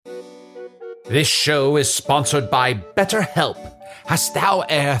This show is sponsored by BetterHelp. Hast thou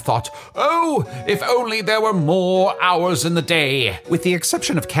e'er thought, oh, if only there were more hours in the day? With the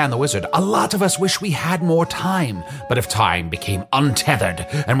exception of Can the Wizard, a lot of us wish we had more time. But if time became untethered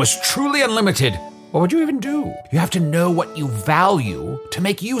and was truly unlimited, what would you even do? You have to know what you value to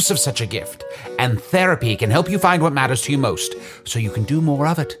make use of such a gift. And therapy can help you find what matters to you most, so you can do more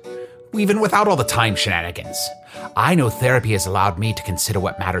of it, even without all the time shenanigans. I know therapy has allowed me to consider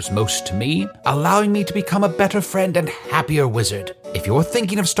what matters most to me, allowing me to become a better friend and happier wizard. If you're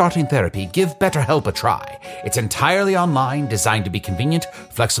thinking of starting therapy, give BetterHelp a try. It's entirely online, designed to be convenient,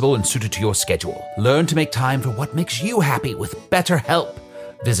 flexible, and suited to your schedule. Learn to make time for what makes you happy with BetterHelp.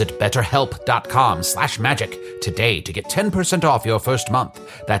 Visit betterhelp.com/magic today to get 10% off your first month.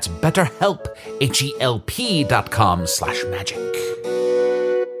 That's BetterHelp, HELP.com/magic.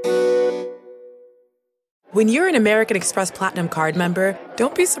 When you're an American Express Platinum card member,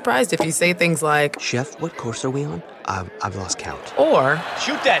 don't be surprised if you say things like, Chef, what course are we on? I've lost count. Or,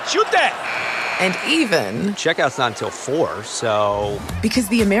 Shoot that! And even, Checkout's not until 4, so... Because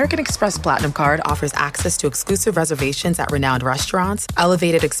the American Express Platinum Card offers access to exclusive reservations at renowned restaurants,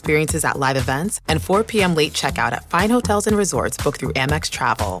 elevated experiences at live events, and 4 p.m. late checkout at fine hotels and resorts booked through Amex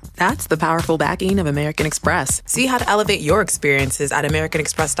Travel. That's the powerful backing of American Express. See how to elevate your experiences at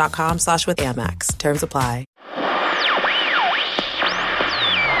americanexpress.com/withAmex. Terms apply.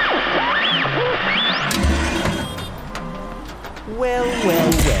 Well,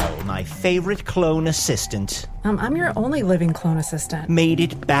 my favorite clone assistant. I'm your only living clone assistant. Made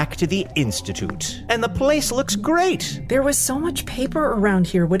it back to the Institute. And the place looks great. There was so much paper around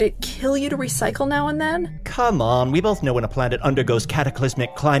here. Would it kill you to recycle now and then? Come on, we both know when a planet undergoes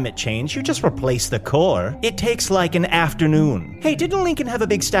cataclysmic climate change, you just replace the core. It takes like an afternoon. Hey, didn't Lincoln have a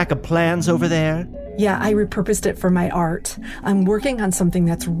big stack of plans over there? Yeah, I repurposed it for my art. I'm working on something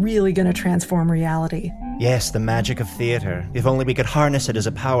that's really going to transform reality. Yes, the magic of theater. If only we could harness it as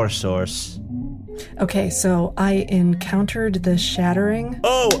a power source. Okay, so I encountered the shattering.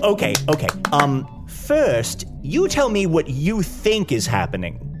 Oh, okay. First, you tell me what you think is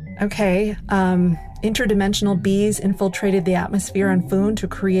happening. Okay, interdimensional bees infiltrated the atmosphere on Foon to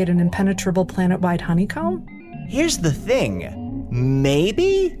create an impenetrable planet-wide honeycomb? Here's the thing.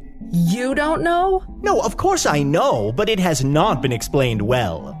 Maybe? You don't know? No, of course I know, but it has not been explained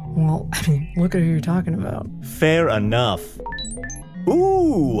well. Well, I mean, look at who you're talking about. Fair enough.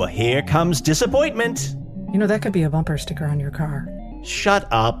 Ooh, here comes disappointment. You know, that could be a bumper sticker on your car. Shut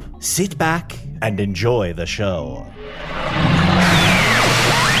up, sit back, and enjoy the show.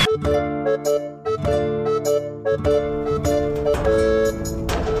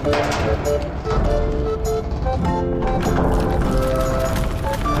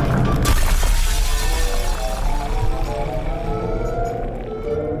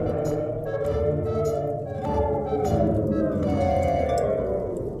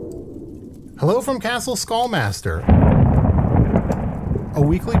 Hello from Castle Skullmaster, a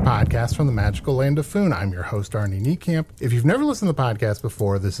weekly podcast from the magical land of Foon. I'm your host, Arnie Niekamp. If you've never listened to the podcast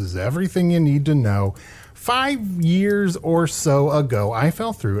before, this is everything you need to know. 5 years or so ago, I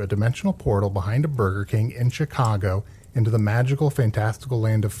fell through a dimensional portal behind a Burger King in Chicago into the magical, fantastical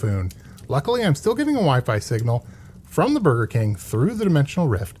land of Foon. Luckily, I'm still getting a Wi-Fi signal from the Burger King through the dimensional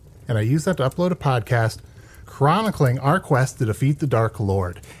rift, and I use that to upload a podcast chronicling our quest to defeat the Dark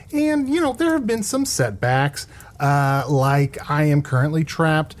Lord. And, you know, there have been some setbacks, like I am currently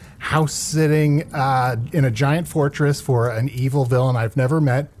trapped house-sitting in a giant fortress for an evil villain I've never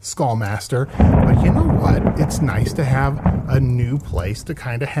met, Skullmaster. But you know what? It's nice to have a new place to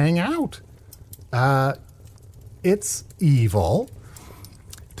kind of hang out. It's evil.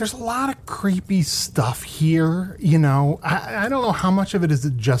 There's a lot of creepy stuff here, you know. I don't know how much of it is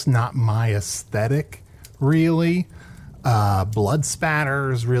just not my aesthetic, really. Blood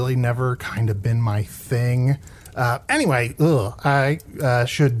spatter's really never kind of been my thing. Anyway, I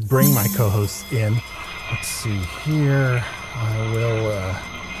should bring my co-hosts in. Let's see here. I will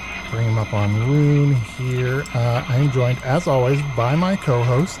bring him up on Rune here. I am joined, as always, by my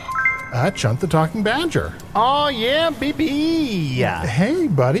co-host, Chunt the Talking Badger. Oh, yeah, BB. Hey,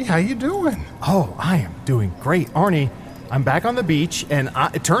 buddy, how you doing? Oh, I am doing great. Arnie, I'm back on the beach, and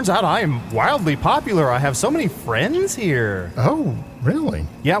it turns out I am wildly popular. I have so many friends here. Oh, really?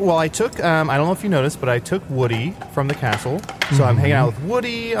 Yeah, well, I took, I don't know if you noticed, but I took Woody from the castle. So I'm hanging out with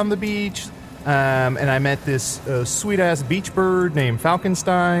Woody on the beach, and I met this sweet-ass beach bird named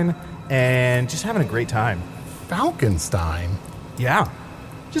Falkenstein, and just having a great time. Falkenstein? Yeah.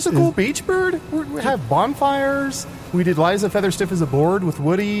 Just a cool beach bird. We have bonfires. We did Liza Featherstiff as a board with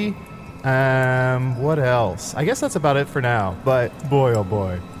Woody. What else? I guess that's about it for now. But boy, oh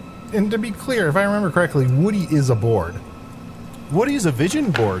boy. and to be clear, if I remember correctly, Woody is aboard. Woody is a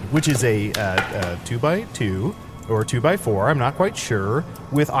vision board, which is a 2x2 or 2x4, I'm not quite sure,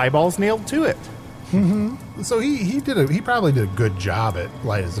 with eyeballs nailed to it. So he probably did a good job at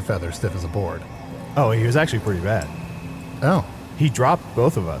light as a feather, stiff as a board. Oh, he was actually pretty bad. Oh. He dropped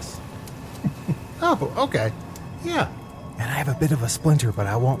both of us. Oh, okay. Yeah. And I have a bit of a splinter, but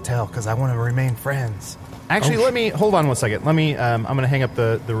I won't tell because I want to remain friends. Actually, let me... Hold on one second. Let me... I'm going to hang up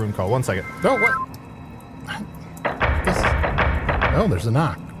the room call. 1 second. Oh, what? Oh, there's a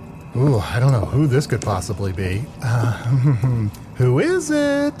knock. Ooh, I don't know who this could possibly be. Who is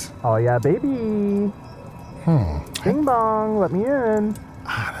it? Oh, yeah, baby. Ding bong, let me in.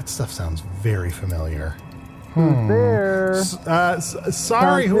 That stuff sounds very familiar. Who's there?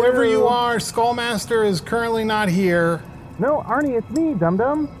 Sorry, whoever you are, Skullmaster is currently not here. No, Arnie, it's me,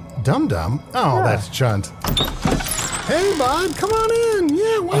 Dum-Dum. Dum-Dum? Oh, Yeah. That's Chunt. Hey, bud, come on in.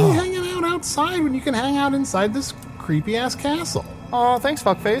 Yeah, why are you hanging out outside when you can hang out inside this creepy-ass castle? Oh, thanks,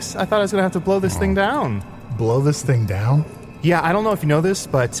 fuckface. I thought I was going to have to blow this thing down. Blow this thing down? Yeah, I don't know if you know this,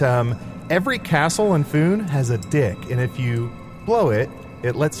 but every castle in Foon has a dick, and if you blow it,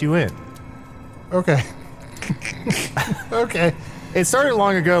 it lets you in. Okay. Okay. It started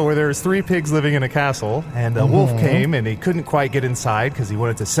long ago where there was 3 pigs living in a castle, and a wolf came, and he couldn't quite get inside because he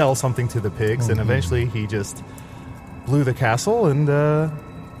wanted to sell something to the pigs, and eventually he just blew the castle, and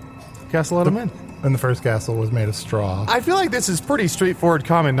castle let him in. And the first castle was made of straw. I feel like this is pretty straightforward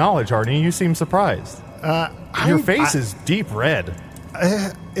common knowledge, Arnie. You seem surprised. Your face is deep red.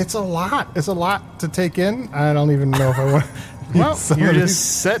 It's a lot. It's a lot to take in. I don't even know if I want. Well, you're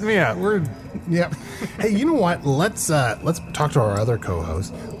just setting me up. Yep. Hey, you know what? Let's talk to our other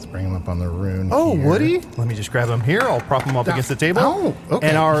co-host. Let's bring him up on the rune. Oh, here. Woody? Let me just grab him here. I'll prop him up against the table. Oh, okay.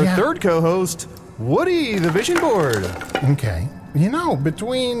 And our yeah. third co-host, Woody, the vision board. Okay. You know,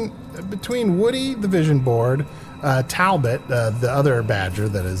 between Woody, the vision board, Talbot, the other badger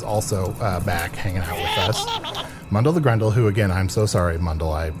that is also back hanging out with us, Mundle the Grundle, who, again, I'm so sorry,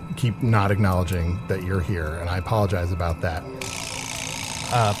 Mundle. I keep not acknowledging that you're here, and I apologize about that.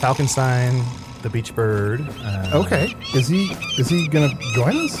 Falkenstein, the beach bird. Okay. Is he going to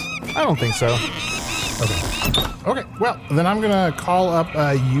join us? I don't think so. Okay. Well, then I'm going to call up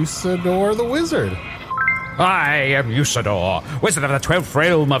Usador the Wizard. I am Usador, wizard of the 12th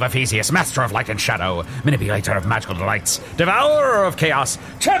realm of Ephesius, master of light and shadow, manipulator of magical delights, devourer of chaos,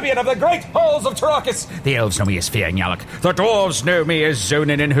 champion of the great halls of Tarakis. The elves know me as Fiangyalak, the dwarves know me as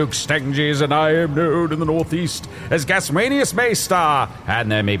Zonin and Hookstanges, and I am known in the northeast as Gasmanius Maystar,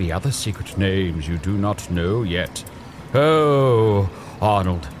 and there may be other secret names you do not know yet. Oh,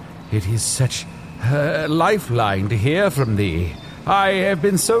 Arnold, it is such a lifeline to hear from thee. I have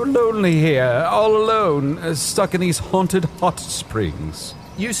been so lonely here, all alone, stuck in these haunted hot springs.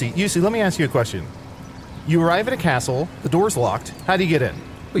 Yusi, let me ask you a question. You arrive at a castle, the door's locked. How do you get in?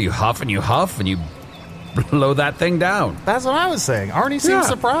 Well, you huff and you blow that thing down. That's what I was saying. Arnie seems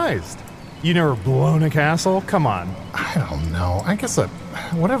surprised. You never blown a castle? Come on. I don't know. I guess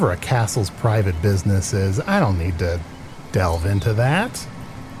whatever a castle's private business is, I don't need to delve into that.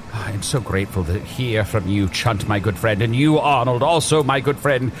 I am so grateful to hear from you, Chunt, my good friend, and you, Arnold, also my good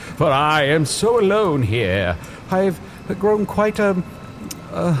friend, for I am so alone here. I've grown quite,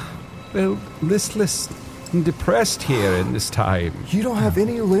 listless and depressed here in this time. You don't have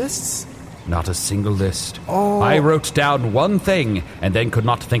any lists? Not a single list. Oh. I wrote down one thing and then could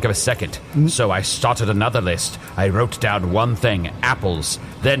not think of a second. So I started another list. I wrote down one thing, apples.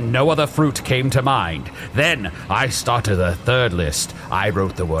 Then no other fruit came to mind. Then I started a third list. I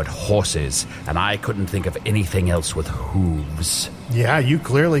wrote the word horses, and I couldn't think of anything else with hooves. Yeah, you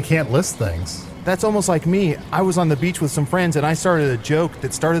clearly can't list things. That's almost like me. I was on the beach with some friends, and I started a joke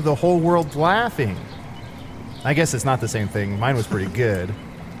that started the whole world laughing. I guess it's not the same thing. Mine was pretty good.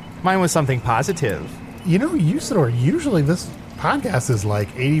 Mine was something positive. You know, Usador, usually this podcast is like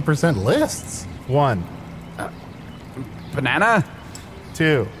 80% lists. 1. Banana?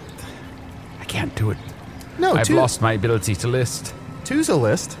 2. I can't do it. No, I've 2. lost my ability to list. 2's a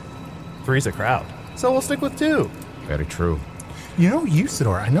list. 3's a crowd. So we'll stick with 2. Very true. You know,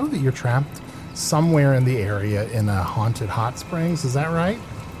 Usador, I know that you're trapped somewhere in the area in a haunted hot springs. Is that right?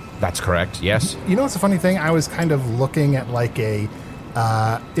 That's correct, yes. You know what's a funny thing? I was kind of looking at like a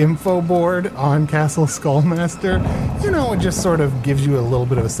info board on Castle Skullmaster. You know, it just sort of gives you a little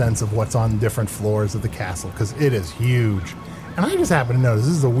bit of a sense of what's on different floors of the castle, because it is huge. And I just happen to notice,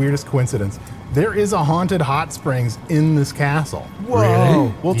 this is the weirdest coincidence, there is a haunted hot springs in this castle. Whoa.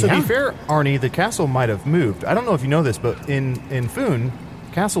 Really? Well, to Yeah. be fair, Arnie, the castle might have moved. I don't know if you know this, but in Foon,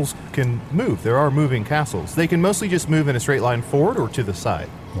 castles can move. There are moving castles. They can mostly just move in a straight line forward or to the side.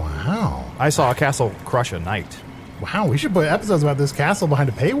 Wow. I saw a castle crush a knight. Wow, we should put episodes about this castle behind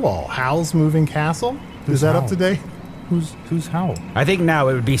a paywall. Howl's Moving Castle? Is that Howl? up to date? Who's Howl? I think now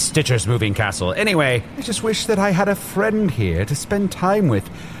it would be Stitcher's moving castle. Anyway, I just wish that I had a friend here to spend time with,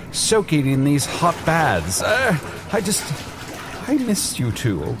 soaking in these hot baths. I missed you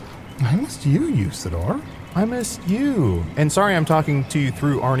two. I missed you, Usador. I missed you. And sorry I'm talking to you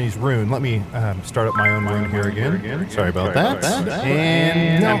through Arnie's rune. Let me start up my own rune here again. Sorry about that.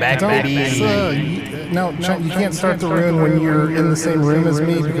 And I'm back, baby. You can't start the rune when you're in the same room as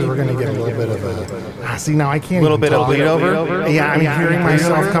me because we're going to get a little bit of a... see, now I can't A little even bit talk. of bleed over? Yeah, I'm hearing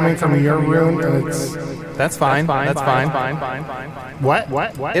myself coming from your rune, and it's... That's fine. That's fine. What?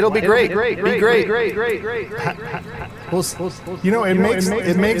 It'll be great. Be great. Well, you know, it makes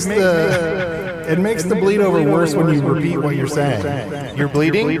the bleed over worse when you repeat what you're saying. You're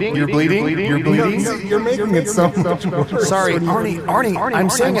bleeding? You're bleeding? You're making it so much worse. Sorry, Arnie, I'm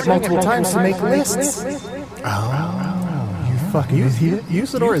saying it multiple times to make lists. Oh, you fucking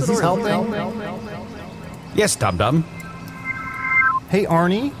Usador, is this helping? Yes, Dum-Dum. Hey,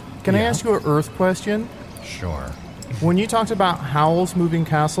 Arnie, can I ask you an Earth question? Sure. When you talked about Howl's Moving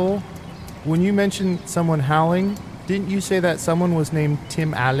Castle, when you mentioned someone howling, didn't you say that someone was named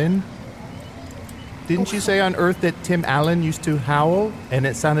Tim Allen? Didn't you say on Earth that Tim Allen used to howl and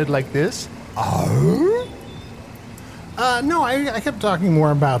it sounded like this? No, I kept talking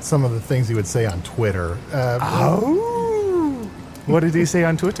more about some of the things he would say on Twitter. What did he say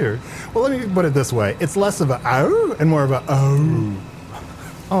on Twitter? Well, let me put it this way. It's less of a "ow" and more of a "oh."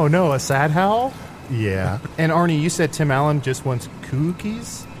 Oh, no, a sad howl? Yeah. And Arnie, you said Tim Allen just wants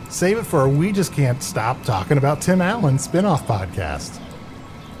cookies? Save it for We Just Can't Stop Talking About Tim Allen spin-off podcast.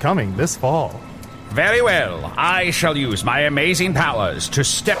 Coming this fall. Very well. I shall use my amazing powers to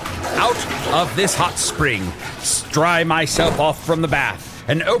step out of this hot spring, dry myself off from the bath,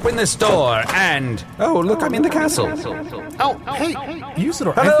 and open this door and... Oh, look, I'm in the castle. Oh, hey,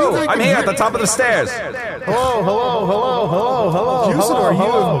 Usador. Hello, I'm here at the top of the stairs. Hello. Usador, you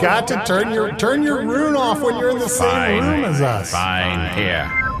have got to turn your rune off when you're in the same room as us. Fine,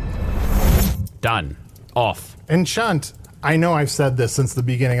 here. Done. Off. And Shunt, I know I've said this since the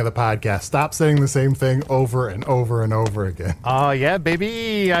beginning of the podcast. Stop saying the same thing over and over and over again. Oh, yeah,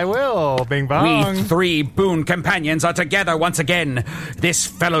 baby, I will. Bing bong. We three boon companions are together once again. This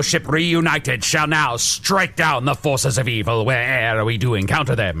fellowship reunited shall now strike down the forces of evil where'er we do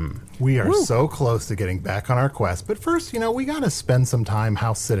encounter them. We are so close to getting back on our quest, but first, we got to spend some time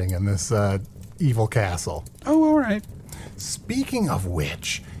house-sitting in this evil castle. Oh, all right. Speaking of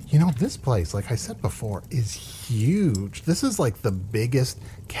which... this place, like I said before, is huge. This is like the biggest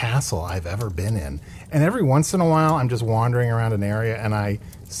castle I've ever been in. And every once in a while, I'm just wandering around an area and I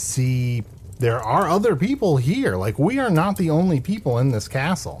see there are other people here. Like, we are not the only people in this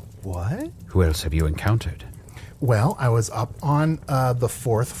castle. What? Who else have you encountered? Well, I was up on the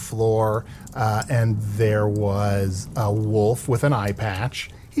 4th floor, and there was a wolf with an eye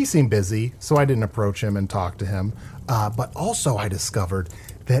patch. He seemed busy, so I didn't approach him and talk to him. But also I discovered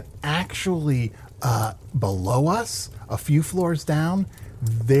that actually below us, a few floors down,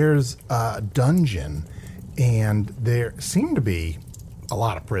 there's a dungeon, and there seem to be a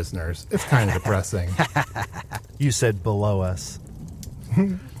lot of prisoners. It's kind of depressing. You said below us.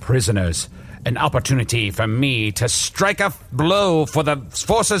 Prisoners. An opportunity for me to strike a blow for the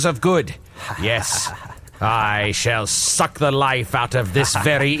forces of good. Yes. I shall suck the life out of this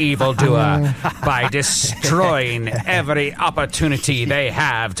very evildoer by destroying every opportunity they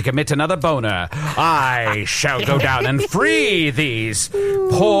have to commit another boner. I shall go down and free these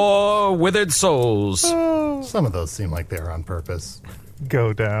poor withered souls. Some of those seem like they're on purpose.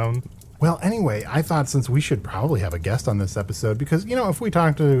 Go down. Well, anyway, I thought since we should probably have a guest on this episode, because, if we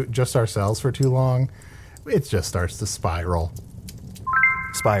talk to just ourselves for too long, it just starts to spiral.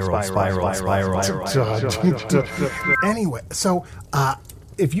 Spiral. Anyway, so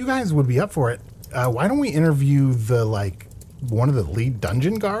if you guys would be up for it, why don't we interview one of the lead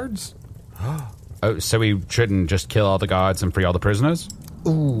dungeon guards? Oh, so we shouldn't just kill all the guards and free all the prisoners?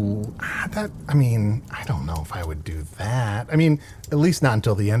 Ooh, I don't know if I would do that. At least not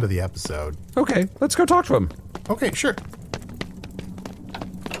until the end of the episode. Okay, let's go talk to him. Okay, sure.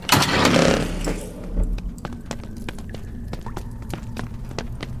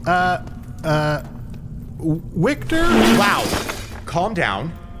 Victor? Wow. Calm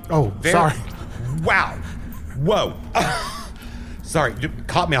down. Oh, sorry. Wow. Whoa. Sorry, you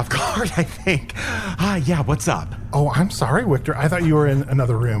caught me off guard, I think. Yeah, what's up? Oh, I'm sorry, Victor. I thought you were in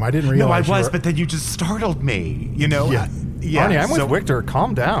another room. I didn't realize. No, I was, but then you just startled me. You know? Yeah. Arnie, I'm with Victor.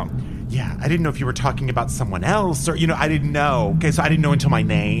 Calm down. Yeah, I didn't know if you were talking about someone else or, I didn't know. Okay, so I didn't know until my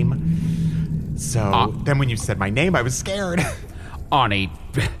name. So then when you said my name, I was scared. Arnie,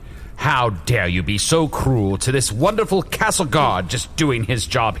 how dare you be so cruel to this wonderful castle guard just doing his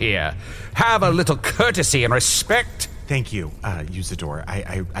job here? Have a little courtesy and respect. Thank you, Usador.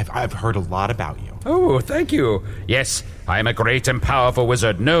 I've heard a lot about you. Oh, thank you. Yes, I am a great and powerful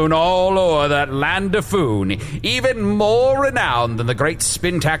wizard known all over that land of Foon, even more renowned than the great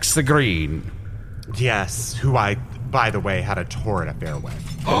Spintax the Green. Yes, who I, by the way, had a torrid affair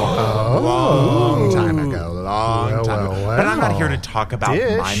with. Long time ago. But I'm not here to talk about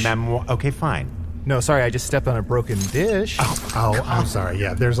Dish. my memoir. Okay, fine. No, sorry, I just stepped on a broken dish. Oh, I'm sorry.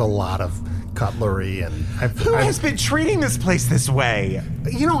 Yeah, there's a lot of cutlery and Who has been treating this place this way?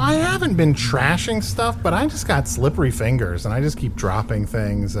 I haven't been trashing stuff, but I just got slippery fingers and I just keep dropping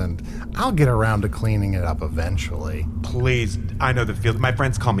things, and I'll get around to cleaning it up eventually. Please, I know the feel. My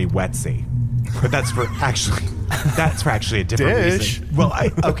friends call me Wetsy, but that's for actually a different Dish. reason. Well,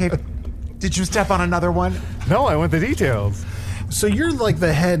 okay. Did you step on another one? No, I want the details. So you're like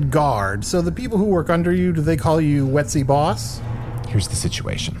the head guard. So the people who work under you, do they call you Wetsy Boss? Here's the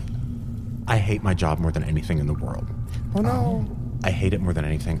situation. I hate my job more than anything in the world. Oh no. I hate it more than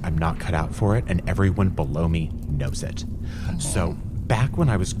anything. I'm not cut out for it, and everyone below me knows it. So back when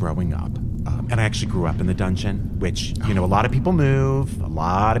I was growing up, and I actually grew up in the dungeon, which, a lot of people move, a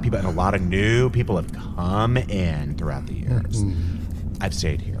lot of new people have come in throughout the years. I've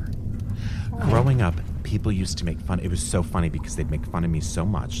stayed here. Growing up, people used to make fun. It was so funny because they'd make fun of me so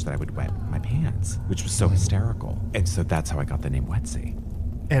much that I would wet my pants, which was so hysterical. And so that's how I got the name Wetsy.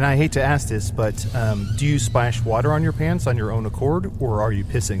 And I hate to ask this, but do you splash water on your pants on your own accord, or are you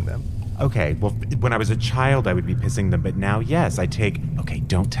pissing them? Okay, well, when I was a child, I would be pissing them, but now, yes, I take,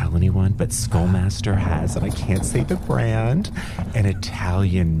 don't tell anyone, but Skullmaster has, and I can't say the brand, an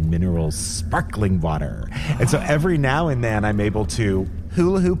Italian mineral sparkling water. And so every now and then, I'm able to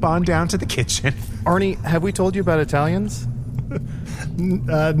hula hoop on down to the kitchen. Arnie, have we told you about Italians?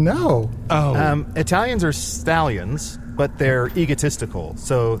 No. Oh. Italians are stallions, but they're egotistical.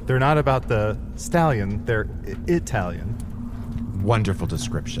 So they're not about the stallion, they're Italian. Wonderful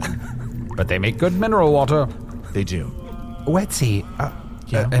description. But they make good mineral water. They do. Wetsy,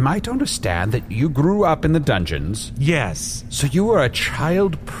 am I to understand that you grew up in the dungeons? Yes. So you were a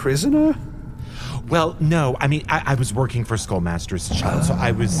child prisoner? Well, no. I mean, I was working for Skullmaster as a child, so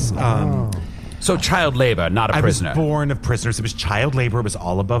I was... So child labor, not a prisoner. I was born of prisoners. It was child labor. It was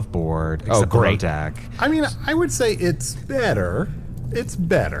all above board. Oh, great. Below deck. I mean, I would say it's better. It's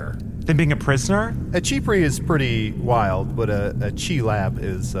better. Than being a prisoner? A Chipri is pretty wild, but a Chi Lab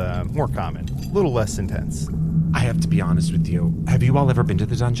is more common. A little less intense. I have to be honest with you. Have you all ever been to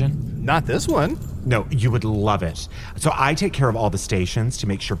the dungeon? Not this one. No, you would love it. So I take care of all the stations to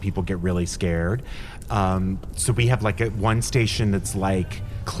make sure people get really scared. So we have one station that's like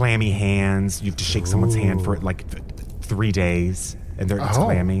clammy hands. You have to shake someone's hand for 3 days, and it's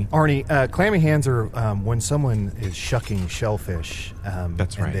clammy. Arnie, clammy hands are when someone is shucking shellfish.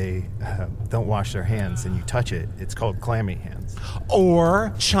 That's right. And they don't wash their hands, and you touch it. It's called clammy hands.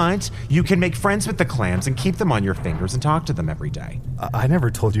 Or, Chunt, you can make friends with the clams and keep them on your fingers and talk to them every day. I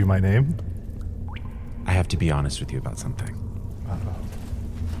never told you my name. I have to be honest with you about something.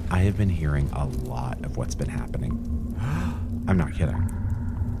 I have been hearing a lot of what's been happening. I'm not kidding.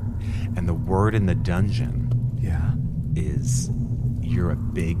 And the word in the dungeon is you're a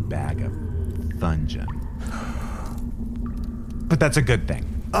big bag of thungin. But that's a good thing.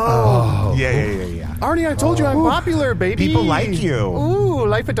 Oh. Yeah. Arnie, I told you I'm popular, baby. People like you. Ooh,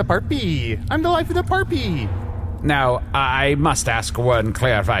 life at the parpy. I'm the life of the parpy. Now, I must ask one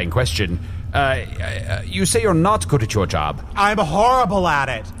clarifying question. You say you're not good at your job. I'm horrible at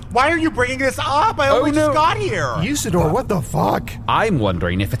it. Why are you bringing this up? I only just got here. Usador, what the fuck? I'm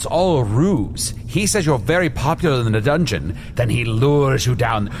wondering if it's all a ruse. He says you're very popular in the dungeon, then he lures you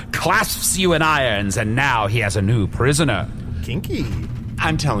down, clasps you in irons, and now he has a new prisoner. Kinky.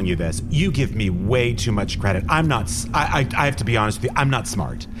 I'm telling you this. You give me way too much credit. I'm not. I have to be honest with you. I'm not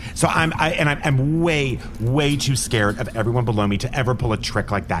smart. So I'm way too scared of everyone below me to ever pull a trick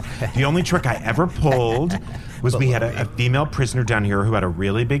like that. The only trick I ever pulled was we had a female prisoner down here who had a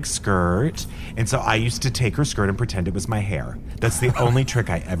really big skirt, and so I used to take her skirt and pretend it was my hair. That's the only trick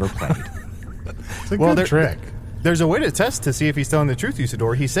I ever played. It's a good trick. There's a way to test to see if he's telling the truth,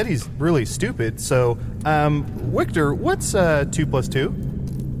 Usador. He said he's really stupid. So, Victor, what's 2 + 2?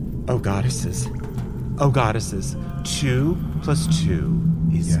 Oh, goddesses. 2 plus 2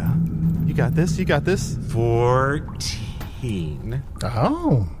 is You got this. You got this. 14.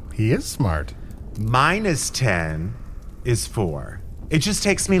 Oh, he is smart. Minus 10 is 4. It just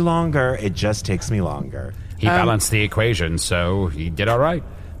takes me longer. It just takes me longer. He balanced the equation, so he did all right.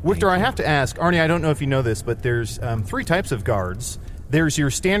 Victor, I have to ask, Arnie, I don't know if you know this, but there's 3 types of guards. There's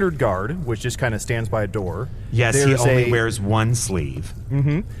your standard guard, which just kind of stands by a door. Yes, There's he only wears one sleeve.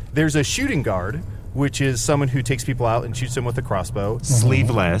 Mm-hmm. There's a shooting guard, which is someone who takes people out and shoots them with a crossbow.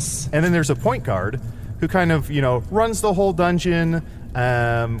 Sleeveless. And then there's a point guard, who kind of, runs the whole dungeon,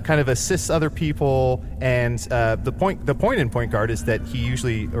 kind of assists other people, and the point in point guard is that he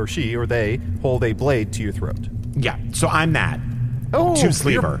usually, or she, or they, hold a blade to your throat. Yeah, so I'm that. Oh,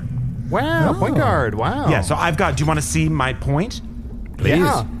 2-sleever. Wow, point guard, wow. Yeah, so I've got, do you want to see my point? Please.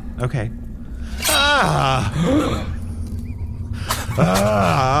 Yeah. Okay.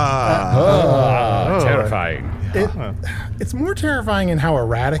 Terrifying. It's more terrifying in how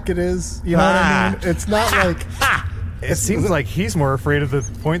erratic it is. You know what I mean? It's not like... It seems like he's more afraid of the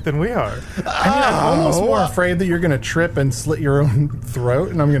point than we are. I'm almost more afraid that you're going to trip and slit your own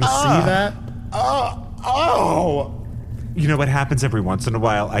throat, and I'm going to see that. You know what happens every once in a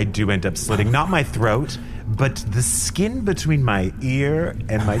while? I do end up slitting, not my throat, but the skin between my ear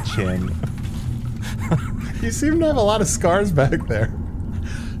and my chin. You seem to have a lot of scars back there.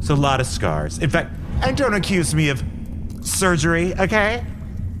 So a lot of scars. In fact, and don't accuse me of surgery, okay?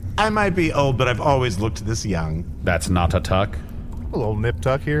 I might be old, but I've always looked this young. That's not a tuck. A little nip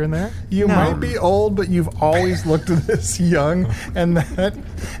tuck here and there. You might be old, but you've always looked this young, and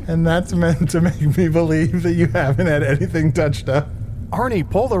that's meant to make me believe that you haven't had anything touched up. Arnie,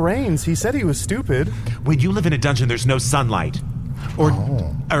 pull the reins. He said he was stupid. When you live in a dungeon, there's no sunlight.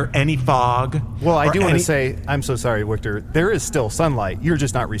 Or any fog. Well, I do want to say, I'm so sorry, Victor. There is still sunlight. You're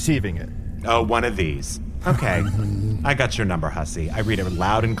just not receiving it. Oh, one of these. Okay. I got your number, hussy. I read it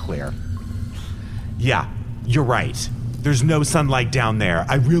loud and clear. Yeah, you're right. There's no sunlight down there.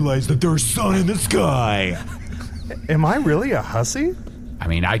 I realize that there's sun in the sky. Am I really a hussy? I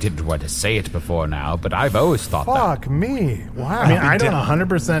mean, I didn't want to say it before now, but I've always thought that. Fuck me. Wow. I mean, I don't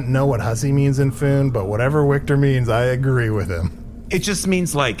 100% know what hussy means in Foon, but whatever Victor means, I agree with him. It just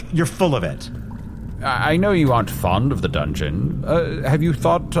means, like, you're full of it. I know you aren't fond of the dungeon. Have you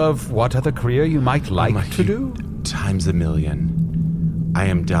thought of what other career you might like to do? Times a million. I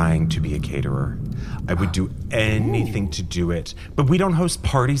am dying to be a caterer. I would do anything to do it, but we don't host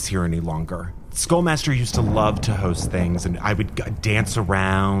parties here any longer. Skullmaster used to love to host things, and I would dance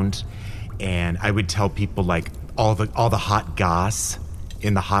around, and I would tell people, like, all the hot goss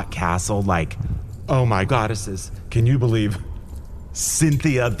in the hot castle, like, oh my goddesses, can you believe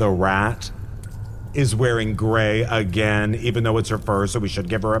Cynthia the Rat is wearing gray again, even though it's her fur, so we should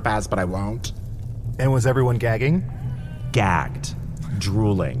give her a pass, but I won't. And was everyone gagging? Gagged.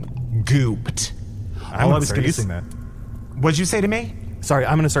 Drooling. Gooped. I'm going to start using that. What'd you say to me? Sorry,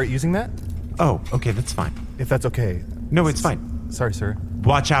 I'm going to start using that? Oh, okay, that's fine. If that's okay. No, it's fine. Sorry, sir.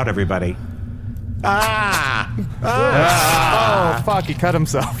 Watch out, everybody. Oh, fuck, he cut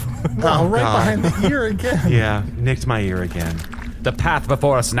himself. Oh, right behind the ear again. Yeah, nicked my ear again. The path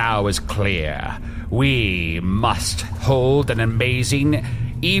before us now is clear. We must hold an amazing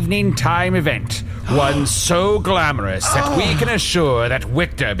evening time event, one so glamorous that we can assure that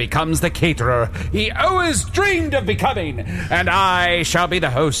Victor becomes the caterer he always dreamed of becoming, and I shall be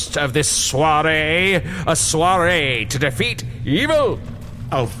the host of this soiree, a soiree to defeat evil.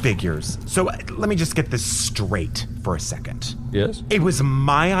 Oh, figures. So let me just get this straight for a second. Yes? It was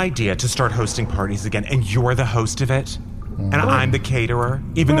my idea to start hosting parties again, and you're the host of it? And I'm the caterer,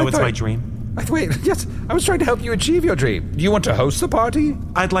 even though it's my dream? Wait, yes, I was trying to help you achieve your dream. Do you want to host the party?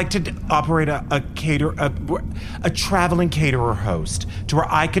 I'd like to operate a traveling caterer host to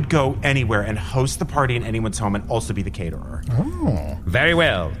where I could go anywhere and host the party in anyone's home and also be the caterer. Oh. Very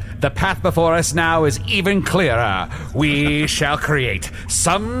well. The path before us now is even clearer. We shall create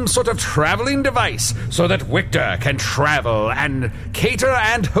some sort of traveling device so that Victor can travel and cater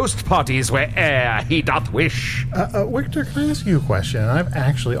and host parties where'er he doth wish. Victor, can I ask you a question? I've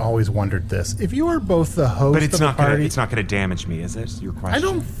actually always wondered this. If you are both the host but it's of the not party... it's not going to damage me, is it? Your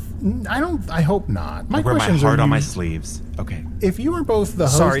question? I hope not. I wear my heart on my sleeves. Okay. If you are both the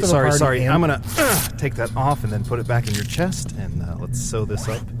host of the party... Sorry. I'm going to take that off and then put it back in your chest, and let's sew this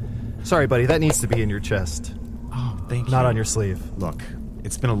up. Sorry, buddy, that needs to be in your chest. Oh, thank you. Not on your sleeve. Look,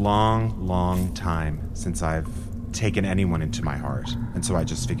 it's been a long, long time since I've taken anyone into my heart, and so I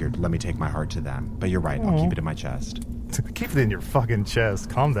just figured, let me take my heart to them. But you're right, I'll keep it in my chest. Keep it in your fucking chest.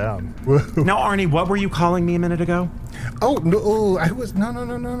 Calm down. Now, Arnie, what were you calling me a minute ago? Oh, no, I was,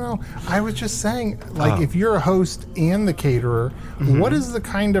 no. I was just saying, like, if you're a host and the caterer, what is the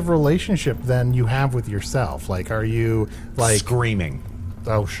kind of relationship then you have with yourself? Like, are you, like... Screaming.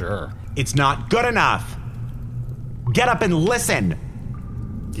 Oh, sure. It's not good enough. Get up and listen.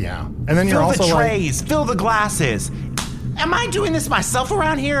 Yeah. And then you're Fill also the like... trays, fill the glasses. Am I doing this myself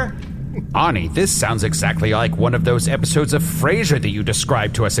around here? Arnie, this sounds exactly like one of those episodes of Frasier that you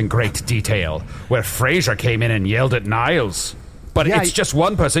described to us in great detail, where Frasier came in and yelled at Niles. But it's just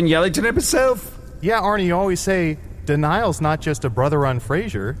one person yelling at himself. Yeah, Arnie, you always say, denial's not just a brother on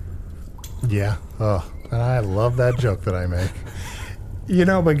Frasier. Yeah. Oh, and I love that joke that I make. You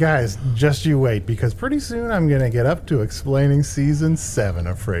know, but guys, just you wait, because pretty soon I'm going to get up to explaining season 7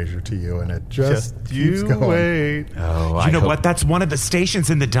 of Frasier to you, and it just keeps going. Wait. Oh, you know what? That's one of the stations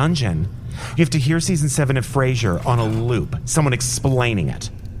in the dungeon. You have to hear season 7 of Frasier on a loop. Someone explaining it.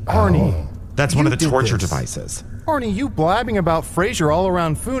 Arnie. That's one of the did torture this. devices. Arnie, you blabbing about Frasier all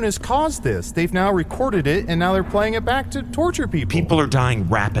around Foon has caused this. They've now recorded it, and now they're playing it back to torture people. People are dying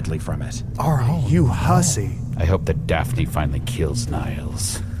rapidly from it. Arnie, you hussy. I hope that Daphne finally kills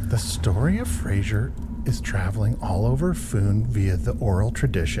Niles. The story of Frasier is traveling all over Foon via the oral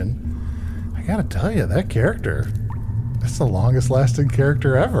tradition. I gotta tell you, that character, that's the longest lasting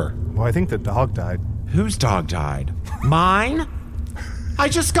character ever. Well, I think the dog died. Whose dog died? Mine? I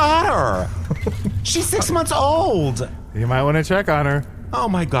just got her. She's 6 months old. You might want to check on her. Oh,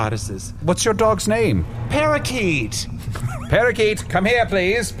 my goddesses. What's your dog's name? Parakeet. Parakeet, come here,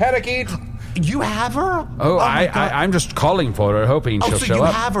 please. Parakeet. You have her? Oh, my God. I'm just calling for her, hoping she'll so show you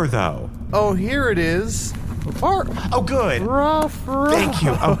up. have her, though. Oh, here it is. Oh, good. Ruff. Thank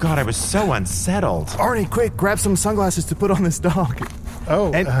you. Oh, God, I was so unsettled. Arnie, quick, grab some sunglasses to put on this dog.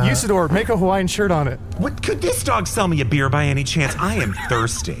 Oh, And Usador, make a Hawaiian shirt on it. What, could this dog sell me a beer by any chance? I am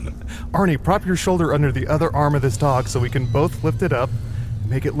thirsty. Arnie, prop your shoulder under the other arm of this dog so we can both lift it up and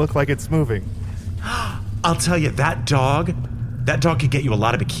make it look like it's moving. I'll tell you, that dog could get you a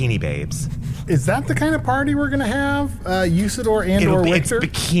lot of bikini babes. is that the kind of party we're gonna have? Usador and or It's Victor?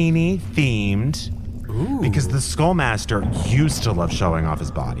 bikini themed. Ooh. Because the Skullmaster used to love showing off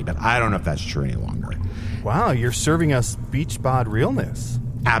his body, but I don't know if that's true any longer. Wow, you're serving us beach bod realness.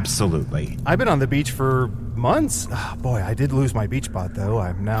 Absolutely. I've been on the beach for months. Oh, boy, I did lose my beach bod, though.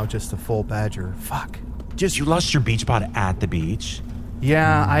 I'm now just a full badger. Fuck. You lost your beach bod at the beach?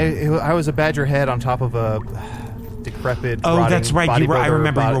 Yeah, I was a badger head on top of a decrepit, Oh, that's right. I bodybuilder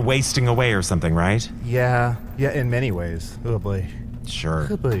remember you body. were wasting away or something, right? Yeah, in many ways. Oh, boy. Sure.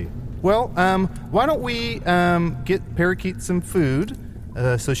 Oh, boy. Well, why don't we get Parakeet some food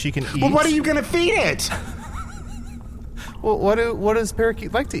so she can eat? Well, what are you going to feed it? Well, what does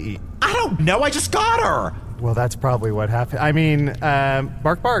Parakeet like to eat? I don't know. I just got her. Well, that's probably what happened. I mean,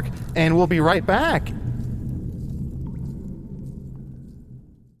 bark, bark, and we'll be right back.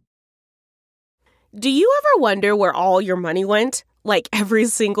 Do you ever wonder where all your money went? Like every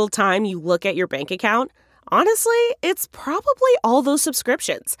single time you look at your bank account? Honestly, it's probably all those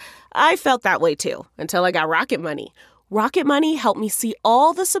subscriptions. I felt that way too, until I got Rocket Money. Rocket Money helped me see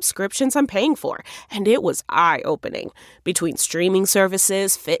all the subscriptions I'm paying for, and it was eye-opening. Between streaming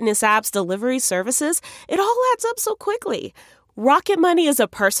services, fitness apps, delivery services, it all adds up so quickly. Rocket Money is a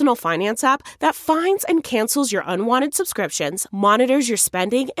personal finance app that finds and cancels your unwanted subscriptions, monitors your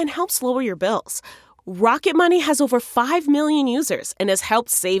spending, and helps lower your bills. Rocket Money has over 5 million users and has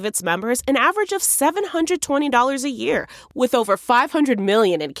helped save its members an average of $720 a year, with over 500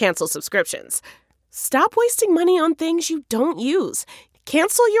 million in canceled subscriptions. Stop wasting money on things you don't use.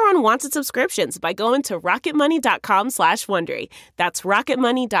 Cancel your unwanted subscriptions by going to rocketmoney.com/Wondery. That's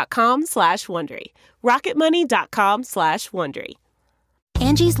rocketmoney.com/Wondery. rocketmoney.com/Wondery.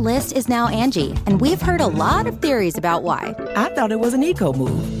 Angie's List is now Angie, and we've heard a lot of theories about why. I thought it was an eco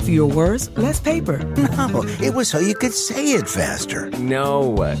move. Fewer words, less paper. No, it was so you could say it faster.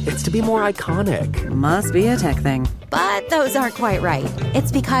 No, it's to be more iconic. Must be a tech thing. But those aren't quite right.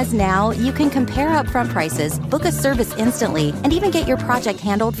 It's because now you can compare upfront prices, book a service instantly, and even get your project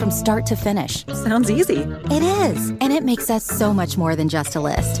handled from start to finish. Sounds easy. It is, and it makes us so much more than just a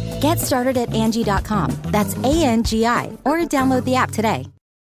list. Get started at Angie.com. That's ANGI, or download the app today.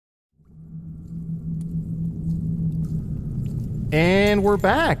 And we're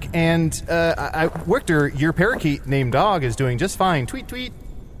back. And Victor, your parakeet named dog is doing just fine. Tweet, tweet.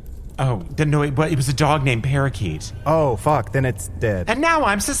 Oh, no, it was a dog named Parakeet. Oh, fuck. Then it's dead. And now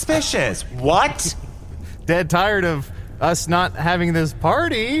I'm suspicious. What? Dead tired of us not having this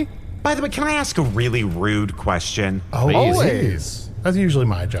party. By the way, can I ask a really rude question? Always. That's usually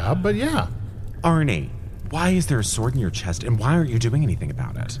my job, but yeah. Arnie, why is there a sword in your chest, and why aren't you doing anything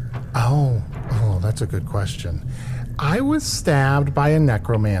about it? Oh, that's a good question. I was stabbed by a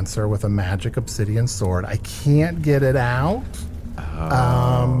necromancer with a magic obsidian sword. I can't get it out. But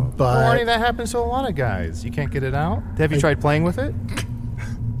Arnie, that happens to a lot of guys. You can't get it out? Have you tried playing with it?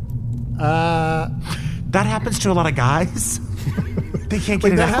 That happens to a lot of guys. They can't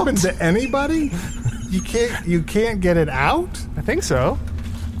get it that out. happens to anybody? You can't get it out? I think so.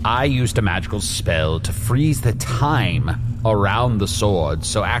 I used a magical spell to freeze the time around the sword,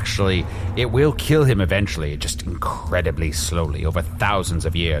 so actually it will kill him eventually, just incredibly slowly over thousands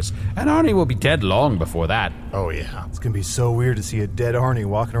of years. And Arnie will be dead long before that. Oh, yeah. It's going to be so weird to see a dead Arnie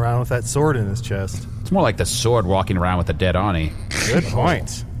walking around with that sword in his chest. It's more like the sword walking around with a dead Arnie. Good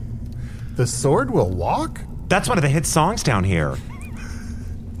point. The sword will walk? That's one of the hit songs down here.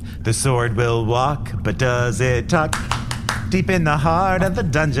 The sword will walk, but does it talk? Deep in the heart of the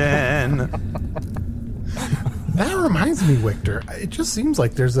dungeon. That reminds me, Victor, it just seems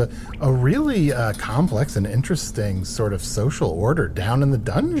like there's a really complex and interesting sort of social order down in the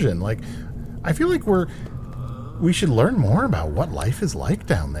dungeon. Like, I feel like we should learn more about what life is like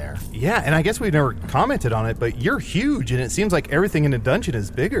down there. Yeah, and I guess we've never commented on it, but you're huge, and it seems like everything in the dungeon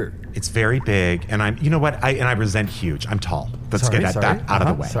is bigger. It's very big, and you know what? I resent huge. I'm tall. Let's get that out of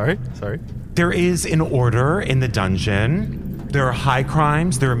the way. Sorry. There is an order in the dungeon. There are high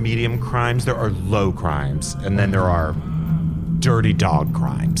crimes, there are medium crimes, there are low crimes, and then there are dirty dog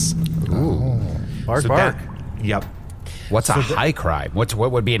crimes. Ooh. Bark. Yep. What's a high crime? What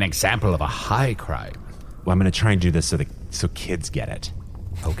would be an example of a high crime? Well, I'm going to try and do this so kids get it.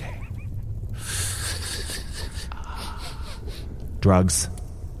 Okay. Drugs.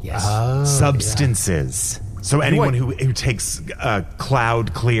 Yes. Substances. Yeah. So anyone who takes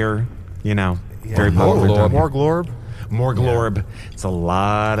Cloud Clear, very popular. More glorb. It's a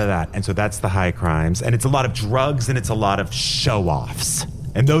lot of that. And so that's the high crimes. And it's a lot of drugs and it's a lot of show-offs.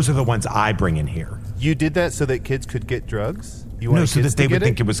 And those are the ones I bring in here. You did that so that kids could get drugs? No, so that they would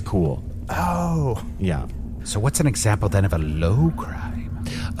think it was cool. Oh. Yeah. So what's an example then of a low crime?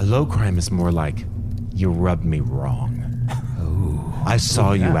 A low crime is more like, you rubbed me wrong. Oh. I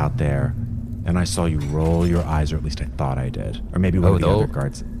saw you out there, and I saw you roll your eyes, or at least I thought I did. Or maybe one of the other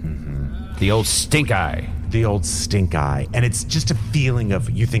guards. Mm-hmm. The old stink eye. The old stink eye. And it's just a feeling of,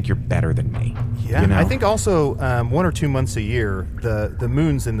 you think you're better than me. Yeah, I think also 1 or 2 months a year, the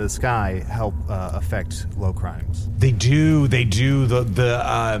moons in the sky help affect low crimes. They do.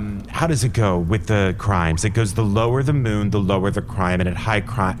 The how does it go with the crimes? It goes the lower the moon, the lower the crime, and at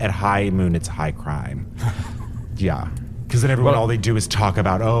high moon, it's high crime. Yeah. Because then everyone, all they do is talk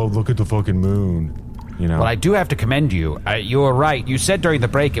about, look at the fucking moon. Well, I do have to commend you. You were right. You said during the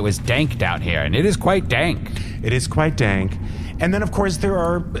break it was dank down here, and it is quite dank. It is quite dank. And then, of course, there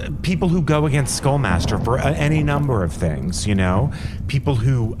are people who go against Skullmaster for any number of things, People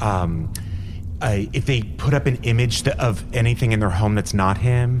who, if they put up an image of anything in their home that's not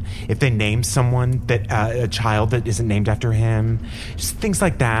him, if they name someone a child that isn't named after him, just things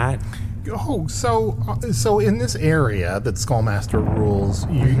like that. Oh, so in this area that Skullmaster rules,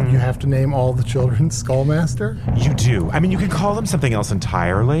 you have to name all the children Skullmaster? You do. I mean, you can call them something else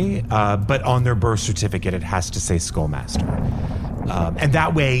entirely, but on their birth certificate, it has to say Skullmaster. And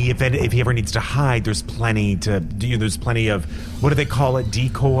that way, if he ever needs to hide, there's plenty of, what do they call it,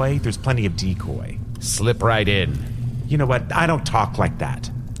 decoy? There's plenty of decoy. Slip right in. You know what? I don't talk like that.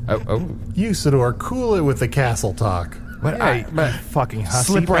 Usador, cool it with the castle talk. But fucking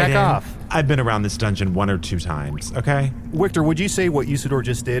hussy, slip right back off. I've been around this dungeon 1 or 2 times, okay? Victor, would you say what Usador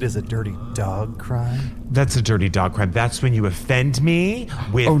just did is a dirty dog crime? That's a dirty dog crime. That's when you offend me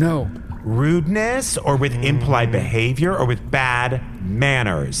with rudeness or with impolite behavior or with bad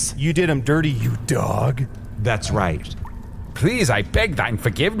manners. You did him dirty, you dog. That's right. Please, I beg thine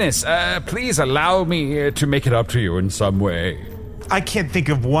forgiveness. Please allow me to make it up to you in some way. I can't think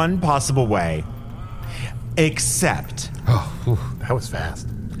of one possible way. Except... that was fast.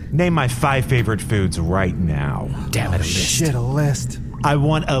 Name my 5 favorite foods right now. Damn it, a list. Shit, a list. I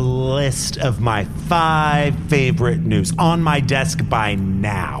want a list of my 5 favorite news on my desk by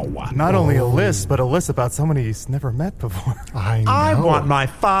now. Not only a list, but a list about somebody he's never met before. I know. I want my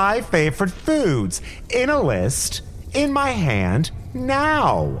 5 favorite foods in a list in my hand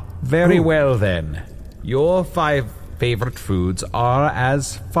now. Very well, then. Your 5 favorite foods are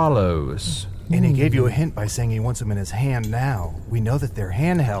as follows. And he gave you a hint by saying he wants them in his hand now. We know that they're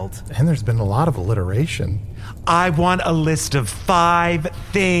handheld. And there's been a lot of alliteration. I want a list of 5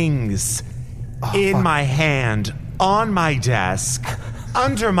 things in my hand, on my desk,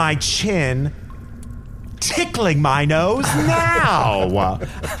 under my chin, tickling my nose now.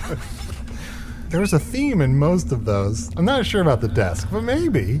 There's a theme in most of those. I'm not sure about the desk, but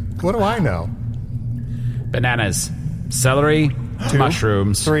maybe. What do I know? Bananas, celery, 2,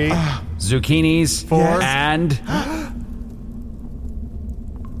 mushrooms, 3, zucchinis, 4, and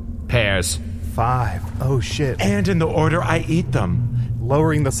pears. 5. Oh, shit. And in the order I eat them.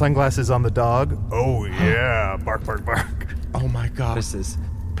 Lowering the sunglasses on the dog. Oh, yeah. Bark, bark, bark. Oh my goddesses.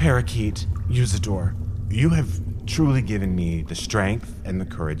 Parakeet, Usador, you have truly given me the strength and the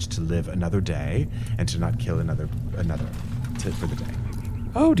courage to live another day and to not kill another for the day.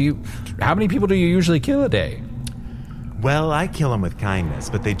 Oh, how many people do you usually kill a day? Well, I kill them with kindness,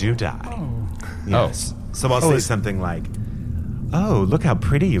 but they do die. Oh. Yes. So I'll say something like, "Oh, look how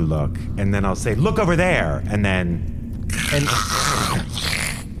pretty you look." And then I'll say, "Look over there." And then... And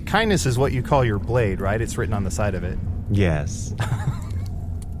kindness is what you call your blade, right? It's written on the side of it. Yes.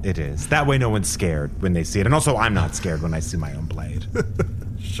 It is. That way no one's scared when they see it. And also, I'm not scared when I see my own blade.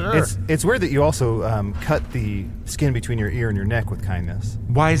 Sure. It's weird that you also cut the skin between your ear and your neck with kindness.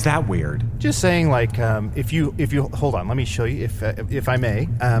 Why is that weird? Just saying, like, if you hold on, let me show you, if I may.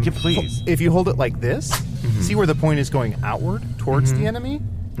 Yeah, please. If you hold it like this, see where the point is going outward towards the enemy?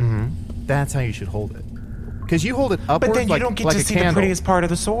 Mm-hmm. That's how you should hold it. Because you hold it upward, but then you don't get to see the prettiest part of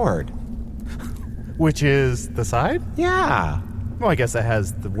the sword. Which is the side? Yeah. Well, I guess that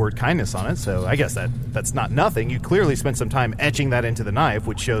has the word kindness on it, so I guess that's not nothing. You clearly spent some time etching that into the knife,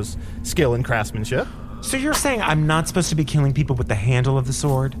 which shows skill and craftsmanship. So you're saying I'm not supposed to be killing people with the handle of the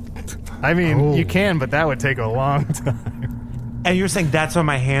sword? I mean, you can, but that would take a long time. And you're saying that's why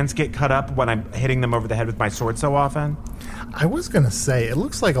my hands get cut up when I'm hitting them over the head with my sword so often? I was going to say, it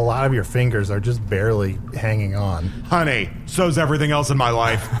looks like a lot of your fingers are just barely hanging on. Honey, so's everything else in my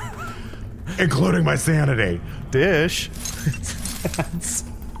life. Including my sanity. Dish.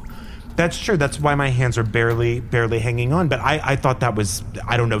 That's true. That's why my hands are barely hanging on. But I thought that was,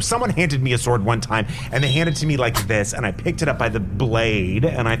 I don't know. Someone handed me a sword one time, and they handed it to me like this, and I picked it up by the blade,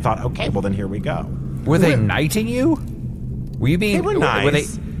 and I thought, okay, well, then here we go. Were they knighting you? Were you being... They were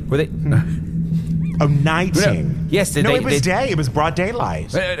nice. Were they... Oh, knighting. Yes. It was day. It was broad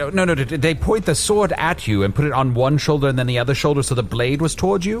daylight. No. Did they point the sword at you and put it on one shoulder and then the other shoulder so the blade was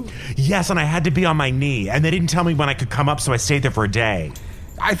towards you? Yes, and I had to be on my knee, and they didn't tell me when I could come up, so I stayed there for a day.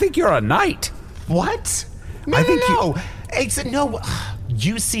 I think you're a knight. What? No.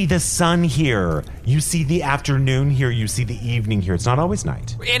 You see the sun here. You see the afternoon here. You see the evening here. It's not always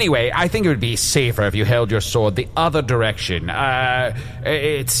night. Anyway, I think it would be safer if you held your sword the other direction.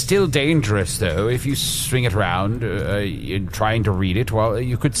 It's still dangerous, though, if you swing it around trying to read it. Well,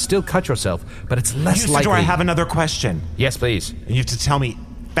 you could still cut yourself, but it's less likely. I have another question. Yes, please. You have to tell me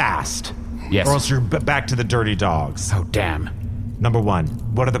fast. Yes. Or else you're back to the dirty dogs. Oh, damn. Number 1,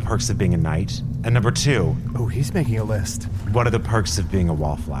 what are the perks of being a knight? And number 2... Oh, he's making a list. What are the perks of being a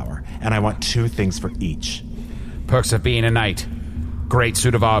wallflower? And I want 2 things for each. Perks of being a knight. Great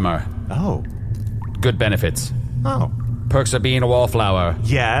suit of armor. Oh. Good benefits. Oh. Perks of being a wallflower.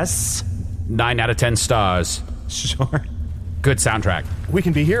 Yes. 9 out of 10 stars. Sure. Good soundtrack. We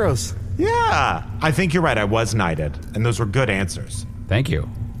can be heroes. Yeah. I think you're right. I was knighted. And those were good answers. Thank you.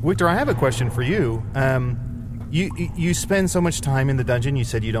 Victor, I have a question for you. You spend so much time in the dungeon. You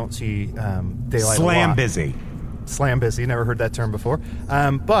said you don't see daylight a lot. Busy. Slam busy. Never heard that term before.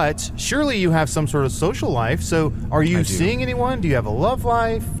 But surely you have some sort of social life. So are you seeing anyone? Do you have a love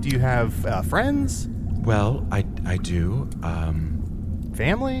life? Do you have friends? Well, I do.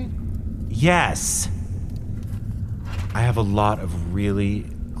 Family? Yes. I have a lot of really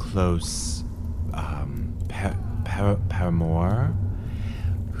close paramour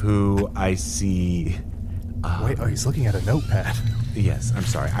who I see... Wait, he's looking at a notepad. Yes, I'm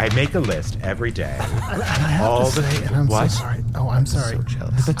sorry. I make a list every day. And I have to say, and I'm so sorry. Oh, I'm sorry. So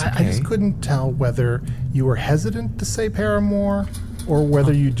jealous. That's okay. I just couldn't tell whether you were hesitant to say paramour or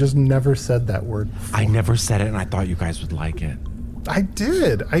whether you just never said that word before. I never said it, and I thought you guys would like it. I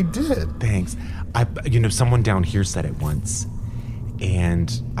did. Thanks. Someone down here said it once,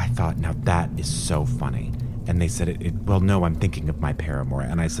 and I thought, now that is so funny. And they said, well, no, I'm thinking of my paramour.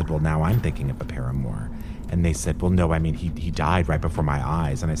 And I said, well, now I'm thinking of a paramour. And they said, well, no, I mean, he died right before my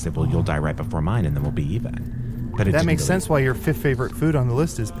eyes. And I said, well, you'll die right before mine, and then we'll be even. But that makes sense why your 5th favorite food on the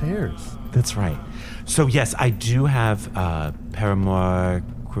list is pears. That's right. So, yes, I do have paramour...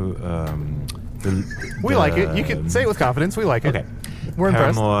 we like it. You can say it with confidence. We like it. Okay. We're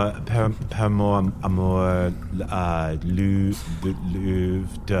impressed. Paramour amour Louvre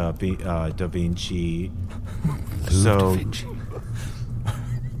da Vinci. So...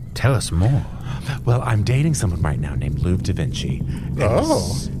 Tell us more. Well, I'm dating someone right now named Louvre da Vinci.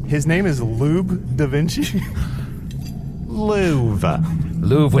 His name is Lube da Vinci? Louvre.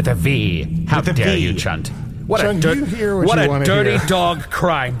 Louvre with a V. How With a dare V. you, Chunt? What Chunt, you hear what you a wanna dirty hear. dog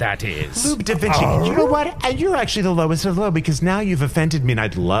crime that is. Louvre da Vinci. You know what? And you're actually the lowest of low because now you've offended me and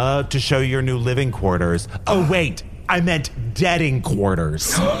I'd love to show your new living quarters. Oh, wait. I meant deading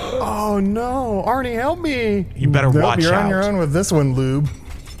quarters. Oh no, Arnie, help me! You better Nope, watch you're out. on your own with this one, Lube.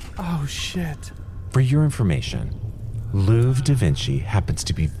 Oh shit! For your information, Louvre da Vinci happens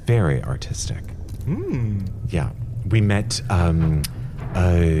to be very artistic. Yeah, we met on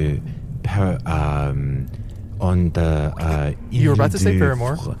the You were about to say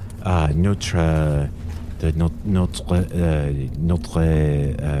Paramore. Notre.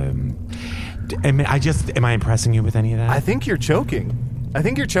 Am I impressing you with any of that? I think you're choking. I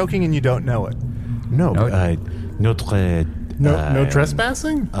think you're choking and you don't know it. No. Notre. No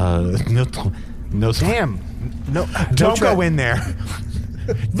trespassing? Notre. Damn. No. Don't go in there.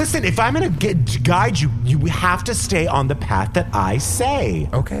 Listen, if I'm going to guide you, you have to stay on the path that I say.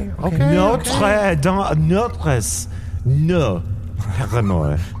 Okay. Notre. No.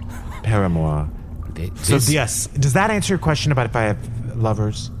 Paramore. So, yes. Does that answer your question about if I have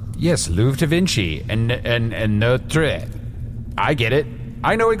lovers? Yes, Louvre da Vinci and Notre. I get it.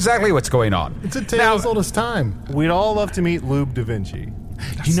 I know exactly what's going on. It's a tale as old as time. We'd all love to meet Lube da Vinci.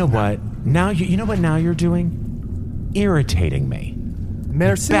 You know what? You know what now you're doing? Irritating me.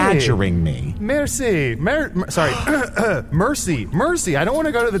 Merci. Badgering me. Merci. Sorry. Mercy. I don't want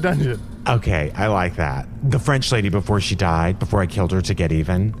to go to the dungeon. Okay, I like that. The French lady before she died, before I killed her to get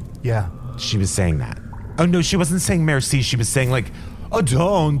even, Yeah. she was saying that. Oh, no, she wasn't saying merci. She was saying, like, oh,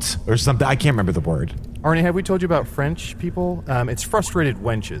 don't, or something. I can't remember the word. Arnie, have we told you about French people? It's frustrated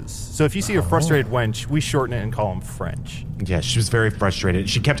wenches. So if you see a frustrated wench, we shorten it and call them French. Yeah, she was very frustrated.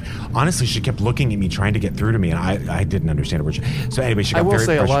 She kept looking at me, trying to get through to me, and I didn't understand a word. So anyway, she got I will very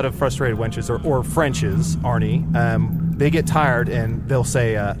say a frustrated. lot of frustrated wenches or Frenches, Arnie, they get tired and they'll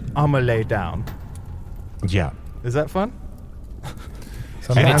say, I'ma lay down. Yeah. Is that fun?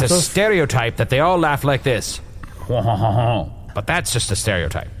 And it's a stereotype that they all laugh like this. But that's just a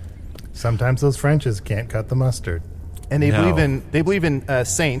stereotype. Sometimes those Frenches can't cut the mustard. And they believe in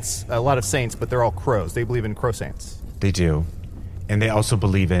saints, a lot of saints, but they're all crows. They believe in crow saints. They do. And they also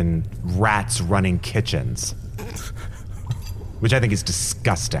believe in rats running kitchens, which I think is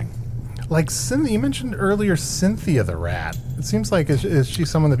disgusting. Like Cynthia, you mentioned earlier Cynthia the rat. It seems like, is she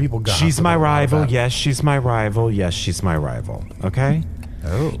someone that people gossip She's my about? rival. Yes, she's my rival. Yes, she's my rival. Okay?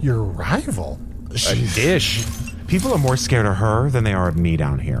 Oh. Your rival? A dish. People are more scared of her than they are of me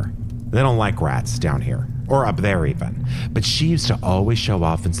down here. They don't like rats down here. Or up there even. But she used to always show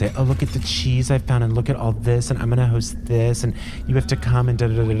off and say, oh, look at the cheese I found and look at all this and I'm going to host this and you have to come and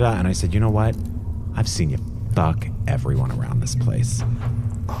da-da-da-da-da. And I said, you know what? I've seen you fuck everyone around this place.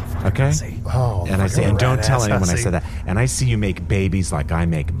 Okay? Oh, and I say, and don't tell anyone I hussy. said that. And I see you make babies like I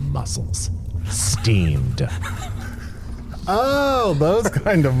make mussels. Steamed. Oh, those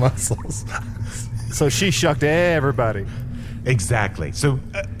kind of muscles. So she shucked everybody. Exactly. So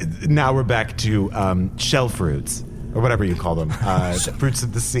now we're back to shell fruits, or whatever you call them. Fruits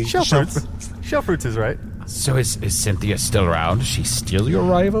of the sea. Shell fruits. Shell fruits is right. So is Cynthia still around? Is she still your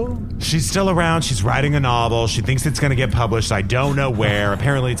rival? She's still around. She's writing a novel. She thinks it's going to get published. I don't know where.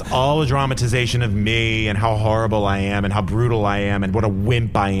 Apparently, it's all a dramatization of me and how horrible I am and how brutal I am and what a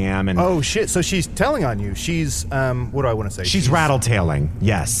wimp I am. And Oh, shit. So she's telling on you. She's, what do I want to say? she's rattle-tailing.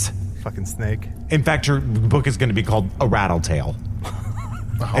 Yes. Fucking snake. In fact, her book is going to be called A Rattle-Tale.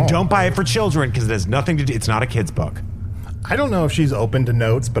 And don't buy it for children because it has nothing to do. It's not a kid's book. I don't know if she's open to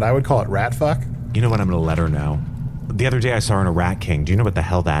notes, but I would call it rat fuck. You know what? I'm going to let her know. The other day I saw her in a Rat King. Do you know what the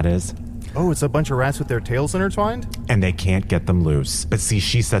hell that is? Oh, it's a bunch of rats with their tails intertwined? And they can't get them loose. But see,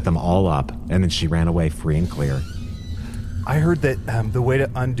 she set them all up, and then she ran away free and clear. I heard that the way to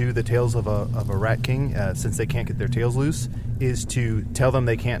undo the tails of a rat king, since they can't get their tails loose, is to tell them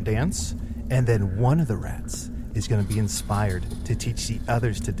they can't dance, and then one of the rats is going to be inspired to teach the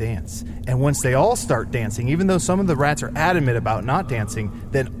others to dance. And once they all start dancing, even though some of the rats are adamant about not dancing,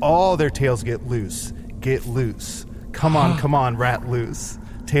 then all their tails get loose. Get loose. Come on, rat loose.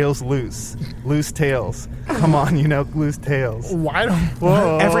 Tails loose. Loose tails. Come on, loose tails. Why don't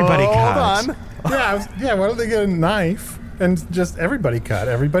Whoa, Everybody cut. Hold on. yeah, why don't they get a knife and just everybody cut?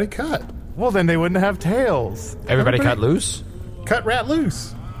 Everybody cut. Well, then they wouldn't have tails. Everybody cut loose? Cut rat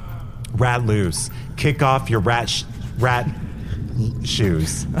loose. Rat loose. Kick off your rat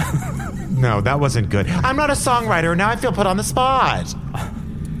shoes. No, that wasn't good. I'm not a songwriter. Now I feel put on the spot.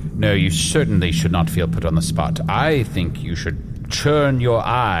 No, you certainly should not feel put on the spot. I think you should turn your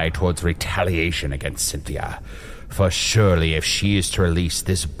eye towards retaliation against Cynthia. For surely if she is to release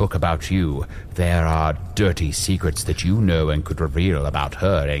this book about you, there are dirty secrets that you know and could reveal about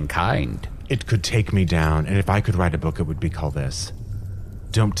her in kind. It could take me down, and if I could write a book, it would be called this.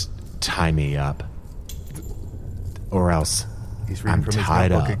 Don't tie me up. Or else He's reading I'm from his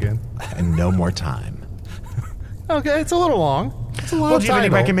tied notebook up again. and no more time. Okay, it's a little long. It's a long Well, do you have any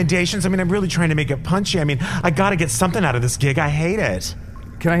title. recommendations? I mean, I'm really trying to make it punchy. I mean, I gotta get something out of this gig. I hate it.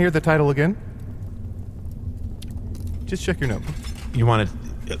 Can I hear the title again? Just check your notebook. You want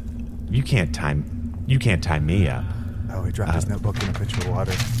to... You can't tie me up. Oh, he dropped his notebook in a pitcher of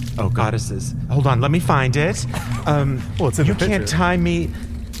water. Oh, goddesses. Hold on, let me find it. Well, it's in you the picture. can't tie me...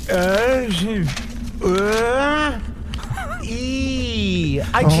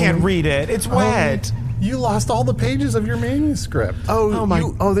 I can't read it. It's wet. You lost all the pages of your manuscript.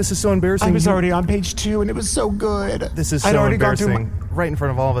 Oh, this is so embarrassing. I was already on page 2, and it was so good. This is I'd so already gone through embarrassing. Right in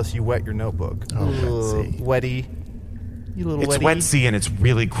front of all of us, you wet your notebook. Oh, Betsy. Wetty. You little It's wetty. wet sea, and it's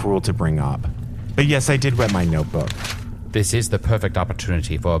really cruel to bring up. But yes, I did wet my notebook. This is the perfect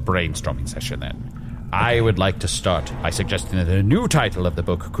opportunity for a brainstorming session, then. I would like to start by suggesting that a new title of the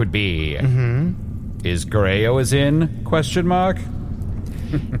book could be... Is Grayo is in? Question mark?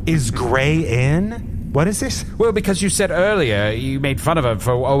 Is Gray in? What is this? Well, because you said earlier you made fun of her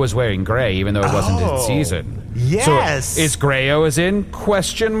for always wearing gray, even though it wasn't in season. Yes. So, is Grayo is in?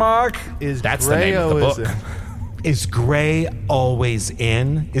 Question mark? That's the name of the Grayo is book. Is Gray always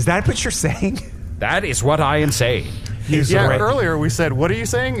in? Is that what you're saying? That is what I am saying. Earlier we said, what are you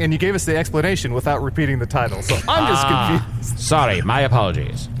saying? And you gave us the explanation without repeating the title. So I'm just confused. Sorry, my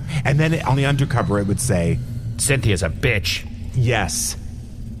apologies. And then on the undercover it would say, Cynthia's a bitch. yes.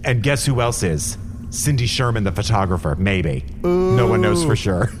 And guess who else is? Cindy Sherman, the photographer. Maybe. No one knows for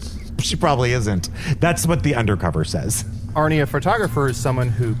sure. She probably isn't. That's what the undercover says. Arnie, a photographer is someone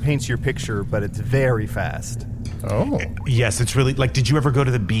who paints your picture, but it's very fast. Oh. Yes, it's really like, did you ever go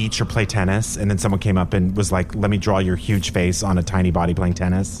to the beach or play tennis and then someone came up and was like, let me draw your huge face on a tiny body playing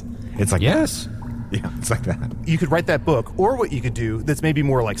tennis? It's like, yes. Yeah, it's like that. You could write that book, or what you could do that's maybe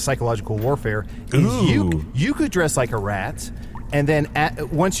more like psychological warfare is you could dress like a rat, and then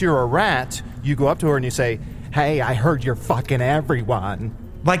once you're a rat, you go up to her and you say, hey, I heard you're fucking everyone.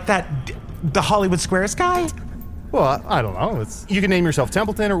 Like that, the Hollywood Squares guy? Well, I don't know. You can name yourself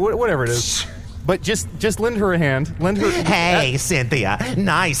Templeton or whatever it is. But just lend her a hand. Lend her. Hey, Cynthia,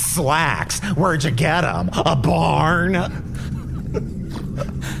 nice slacks. Where'd you get them? A barn?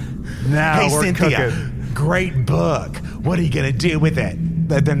 Now hey, we're Cynthia, cooking. great book. What are you going to do with it?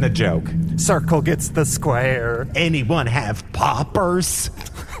 Then the joke. Circle gets the square. Anyone have poppers?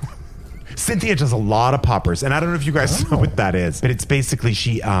 Cynthia does a lot of poppers, and I don't know if you guys know what that is, but it's basically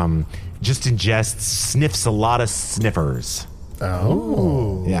she just sniffs a lot of sniffers.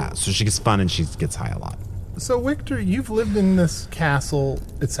 Oh. Yeah, so she gets fun and she gets high a lot. So, Victor, you've lived in this castle,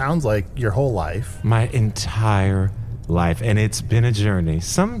 it sounds like, your whole life. My entire life, and it's been a journey.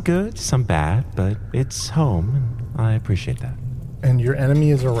 Some good, some bad, but it's home, and I appreciate that. And your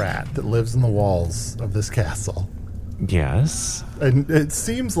enemy is a rat that lives in the walls of this castle. Yes. And it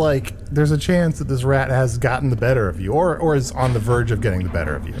seems like there's a chance that this rat has gotten the better of you, or is on the verge of getting the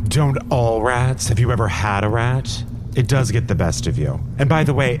better of you. Don't all rats? Have you ever had a rat? It does get the best of you. And by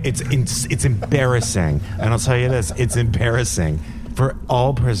the way, it's embarrassing. And I'll tell you this, it's embarrassing for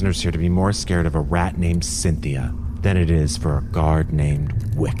all prisoners here to be more scared of a rat named Cynthia than it is for a guard named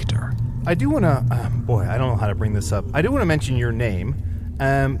Victor. I do want to... I don't know how to bring this up. I do want to mention your name.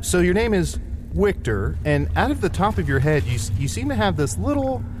 So your name is Victor, and out of the top of your head, you seem to have this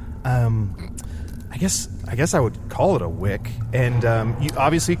little... I guess I would call it a wick. And you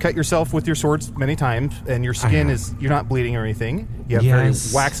obviously cut yourself with your swords many times, and your skin is... You're not bleeding or anything. You have very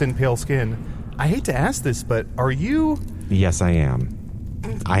waxen pale skin. I hate to ask this, but are you... Yes, I am.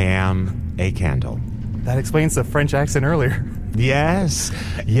 I am a candle. That explains the French accent earlier. Yes,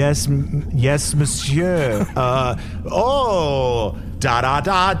 monsieur.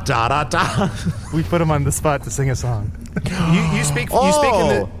 Da-da-da. We put him on the spot to sing a song. You speak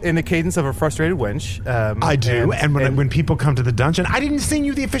in the cadence of a frustrated wench. I do, and when people come to the dungeon, I didn't sing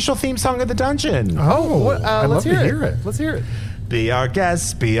you the official theme song of the dungeon. I'd love to hear it. Let's hear it. Be our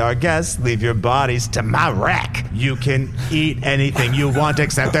guest, leave your bodies to my wreck. You can eat anything you want,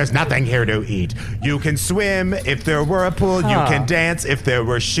 except there's nothing here to eat. You can swim if there were a pool, you can dance if there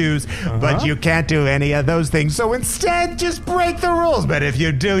were shoes, but you can't do any of those things, so instead just break the rules, but if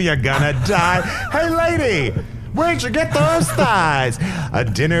you do, you're gonna die. Hey lady, where'd you get those thighs? A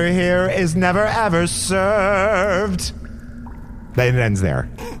dinner here is never ever served. It ends there.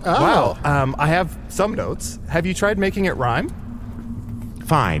 Wow, I have some notes. Have you tried making it rhyme?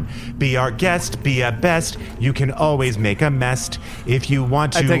 Fine. Be our guest, be our best. You can always make a mess if you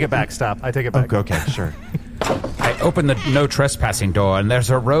want to. I take it back. Stop. I take it back. Okay, sure. I open the no trespassing door, and there's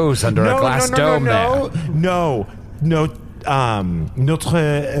a rose under a glass dome there. No. No.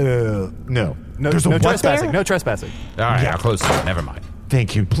 There's no what trespassing. there? No trespassing. All right, I'll close the door. Never mind.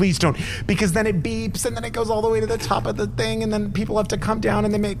 Thank you. Please don't. Because then it beeps, and then it goes all the way to the top of the thing, and then people have to come down,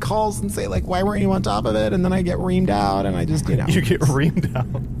 and they make calls and say, like, why weren't you on top of it? And then I get reamed out, and I just, You get reamed out?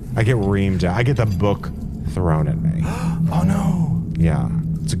 I get reamed out. I get the book thrown at me. Oh, no. Yeah.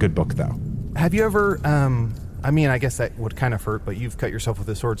 It's a good book, though. Have you ever, I mean, I guess that would kind of hurt, but you've cut yourself with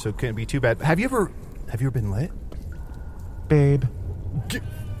a sword, so it couldn't be too bad. Have you ever been lit? Babe.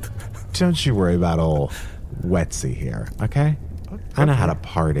 Don't you worry about old Wetsy here, okay? I know how to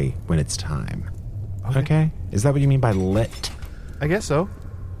party when it's time. Okay? Is that what you mean by lit? I guess so.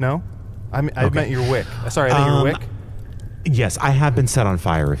 No? I meant your wick. Sorry, I think your wick. Yes, I have been set on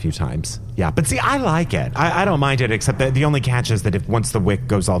fire a few times. Yeah, but see, I like it. I don't mind it, except that the only catch is that if once the wick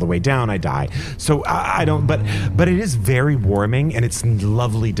goes all the way down, I die. So I don't, but it is very warming, and it's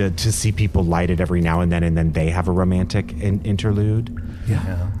lovely to see people light it every now and then they have a romantic interlude.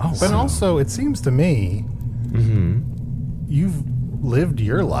 Yeah. Oh, but also, it seems to me, you've lived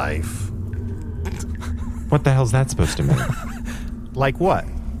your life. What the hell's that supposed to mean? Like what?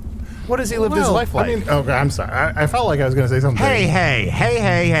 What does he live his life like? I mean, okay, I'm sorry. I felt like I was going to say something. Hey.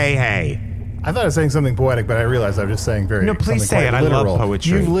 I thought I was saying something poetic, but I realized I was just saying very. No, please say it. Literal. I love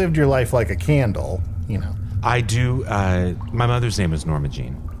poetry. You've lived your life like a candle, you know. I do. My mother's name is Norma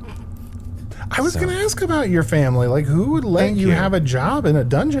Jean. I was going to ask about your family. Like, who would let you have a job in a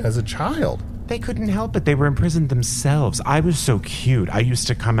dungeon as a child? They couldn't help it. They were imprisoned themselves. I was so cute. I used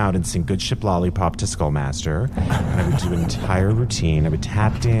to come out and sing Good Ship Lollipop to Skullmaster. And I would do an entire routine. I would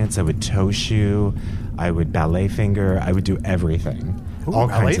tap dance. I would toe shoe. I would ballet finger. I would do everything. Ooh, all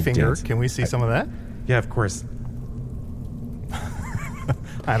ballet kinds of finger? dance. Can we see some of that? Yeah, of course.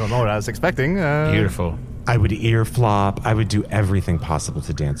 I don't know what I was expecting. Beautiful. I would ear flop. I would do everything possible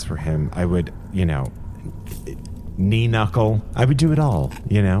to dance for him. I would, knee knuckle. I would do it all,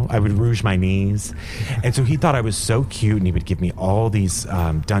 I would rouge my knees. And so he thought I was so cute, and he would give me all these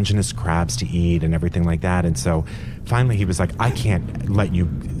Dungeness crabs to eat and everything like that. And so finally he was like, I can't let you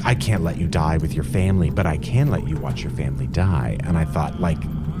die with your family, but I can let you watch your family die. And I thought, like,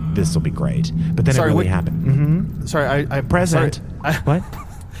 this will be great. But then it really happened. Mm-hmm. Sorry, I present. What?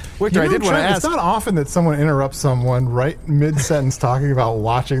 Victor, I did want to ask. It's not often that someone interrupts someone right mid-sentence talking about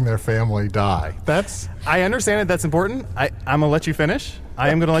watching their family die. I understand it. That's important. I'm going to let you finish. I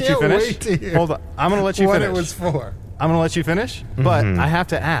am going to let you finish. Wait to hear Hold on. I'm going to let you what finish. It was for. I'm going to let you finish, but I have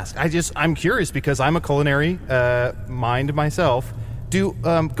to ask. I'm curious because I'm a culinary mind myself. Do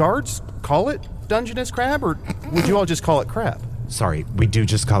guards call it Dungeness crab, or would you all just call it crab? Sorry, we do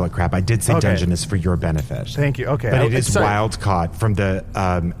just call it crab. I did say Dungeness for your benefit. Thank you. Okay, but it is wild caught from the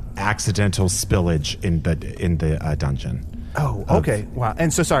accidental spillage in the dungeon. Oh, okay. Wow.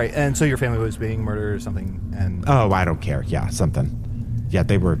 And so sorry. And so your family was being murdered or something? And I don't care. Yeah, something. Yeah,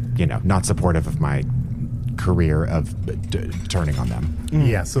 they were, not supportive of my career of turning on them.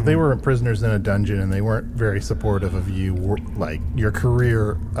 Yeah, so they were prisoners in a dungeon, and they weren't very supportive of you, like your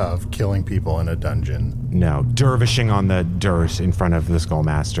career of killing people in a dungeon. No, dervishing on the dirt in front of the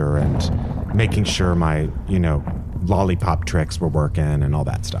Skullmaster and making sure my, lollipop tricks were working and all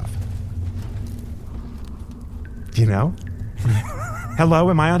that stuff. Hello,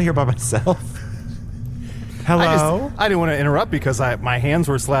 am I on here by myself? Hello? I didn't want to interrupt because my hands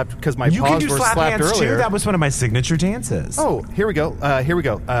were slapped because my paws were slapped earlier. Too? That was one of my signature dances. Oh, here we go.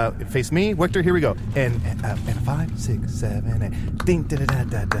 Face me, Victor. Here we go. And 5, 6, 7, 8. Ding da da da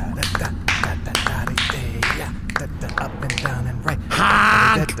da da da da da da da up and down and right.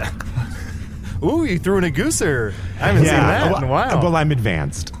 Honk! Ooh, you threw in a gooser. I haven't seen that in a while. Well, I'm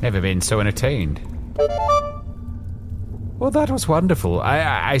advanced. Never been so entertained. Well, that was wonderful.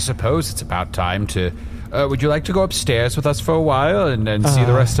 I suppose it's about time to... would you like to go upstairs with us for a while and see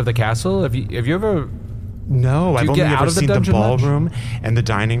the rest of the castle? Have you ever... No, I've only ever seen the ballroom much? And the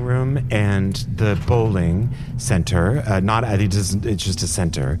dining room and the bowling center. It's just a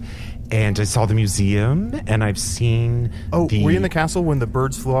center. And I saw the museum, and I've seen were you in the castle when the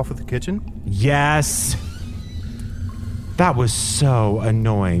birds flew off of the kitchen? Yes. That was so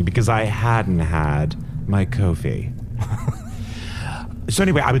annoying because I hadn't had my coffee. So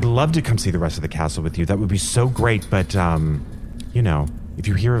anyway, I would love to come see the rest of the castle with you. That would be so great. But, if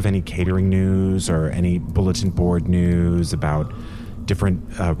you hear of any catering news or any bulletin board news about different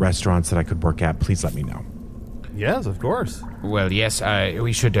restaurants that I could work at, please let me know. Yes, of course. Well, yes,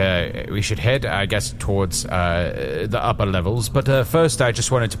 we should head, I guess, towards the upper levels. But first, I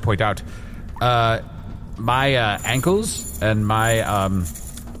just wanted to point out, my ankles and my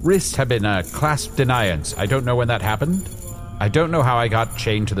wrist have been clasped in irons. I don't know when that happened. I don't know how I got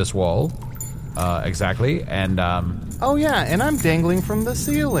chained to this wall exactly. And oh yeah, and I'm dangling from the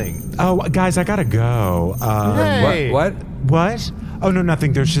ceiling. Oh, guys, I gotta go. Hey. What? Oh no,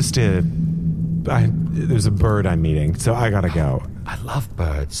 nothing. There's just there's a bird I'm meeting, so I gotta go. I love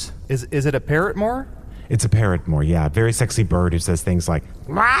birds. Is it a parrot more? It's a parrot more, yeah. Very sexy bird who says things like,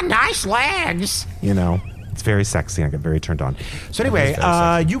 nice legs. You know, it's very sexy. I get very turned on. So anyway,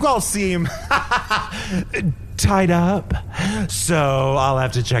 you all seem tied up, so I'll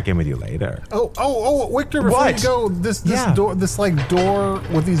have to check in with you later. Oh, Victor, before you go, this door, this door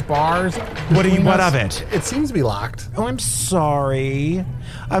with these bars. What of it? It seems to be locked. Oh, I'm sorry.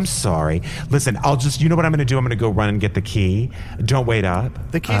 Listen, you know what I'm going to do? I'm going to go run and get the key. Don't wait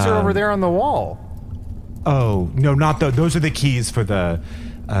up. The keys are over there on the wall. Oh, no, not those are the keys for the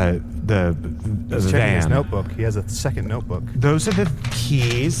He's checking van. his notebook. He has a second notebook. Those are the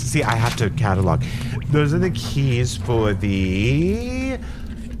keys. See, I have to catalog. Those are the keys for the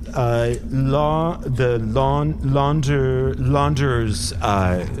launderer's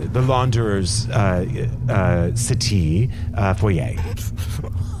settee foyer.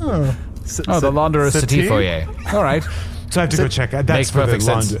 The launderer's settee foyer. All right. So I have to go check. That's makes for perfect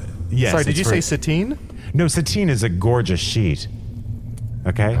sense. Yes. Sorry, did you say sateen? No, sateen is a gorgeous sheet.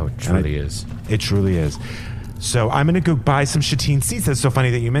 Okay? Oh, it truly is. It truly is. So I'm going to go buy some sateen seats. That's so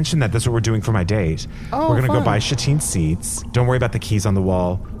funny that you mentioned that. That's what we're doing for my date. Oh, we're going to go fun. buy sateen seats. Don't worry about the keys on the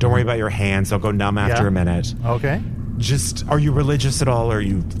wall. Don't worry about your hands. They'll go numb after a minute. Okay. Just, are you religious at all? Or are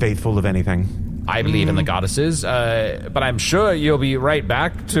you faithful of anything? I believe in the goddesses, but I'm sure you'll be right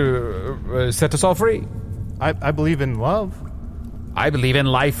back to set us all free. I believe in love. I believe in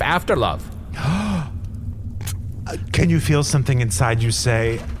life after love. Can you feel something inside you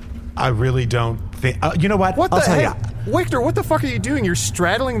say, I really don't think... you know what? What I'll the tell heck? you. Victor, what the fuck are you doing? You're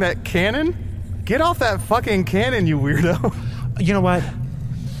straddling that cannon? Get off that fucking cannon, you weirdo. You know what?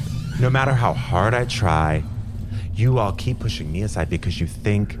 No matter how hard I try, you all keep pushing me aside because you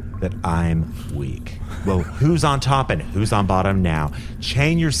think that I'm weak. Well, who's on top and who's on bottom now?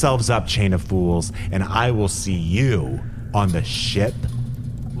 Chain yourselves up, chain of fools, and I will see you on the ship.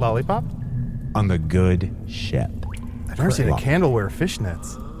 Lollipop? On the good ship. I've never seen a candle wear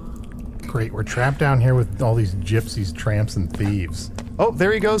fishnets. Great, we're trapped down here with all these gypsies, tramps, and thieves. Oh,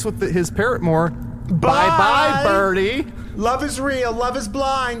 there he goes with his parrot more. Bye-bye, birdie. Love is real, love is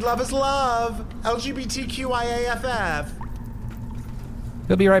blind, love is love. LGBTQIAFF.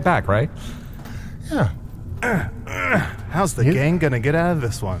 He'll be right back, right? Yeah. How's the gang gonna get out of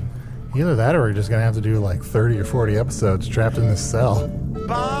this one? Either that or we're just gonna have to do like 30 or 40 episodes trapped in this cell.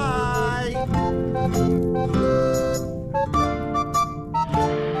 Bye!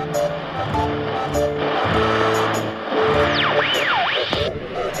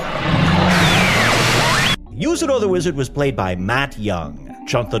 Usador the Wizard was played by Matt Young.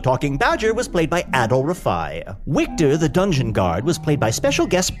 Chunk the Talking Badger was played by Adol Rafai. Victor the Dungeon Guard was played by special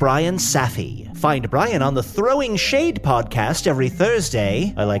guest Brian Safi. Find Brian on the Throwing Shade podcast every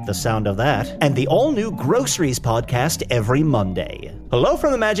Thursday. I like the sound of that. And the all-new Groceries podcast every Monday. Hello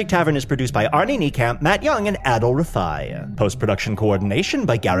from the Magic Tavern is produced by Arnie Niekamp, Matt Young, and Adol Rafai. Post-production coordination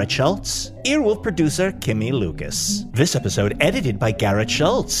by Garrett Schultz. Earwolf producer Kimmy Lucas. This episode edited by Garrett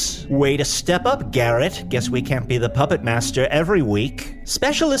Schultz. Way to step up, Garrett. Guess we can't be the puppet master every week.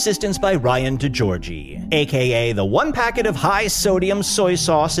 Special assistance by Ryan DeGiorgi, aka the one packet of high-sodium soy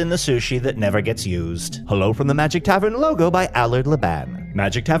sauce in the sushi that never gets used. Hello from the Magic Tavern logo by Allard Laban.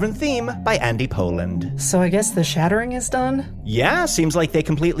 Magic Tavern theme by Andy Poland. So I guess the shattering is done? Yeah, seems like they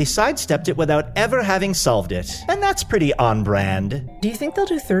completely sidestepped it without ever having solved it. And that's pretty on brand. Do you think they'll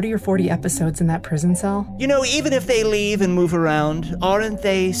do 30 or 40 episodes in that prison cell? You know, even if they leave and move around, aren't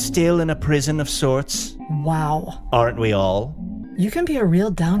they still in a prison of sorts? Wow. Aren't we all? You can be a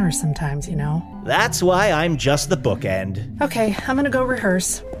real downer sometimes, you know. That's why I'm just the bookend. Okay, I'm gonna go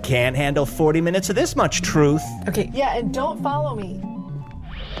rehearse. Can't handle 40 minutes of this much truth. Okay, yeah, and don't follow me.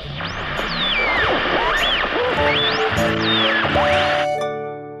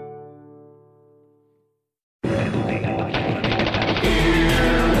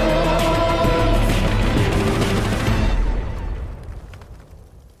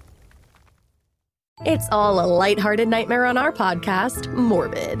 It's It's all a lighthearted nightmare on our podcast,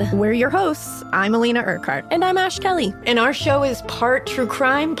 Morbid. We're your hosts. I'm Alina Urquhart. And I'm Ash Kelly. And our show is part true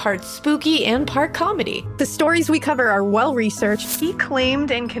crime, part spooky, and part comedy. The stories we cover are well-researched. He claimed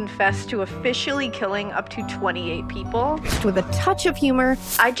and confessed to officially killing up to 28 people. With a touch of humor.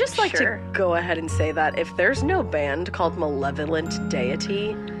 I'd just like to go ahead and say that if there's no band called Malevolent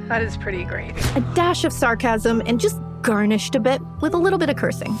Deity, that is pretty great. A dash of sarcasm and just garnished a bit with a little bit of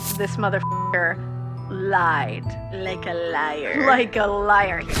cursing. This motherfucker lied. Like a liar. Like a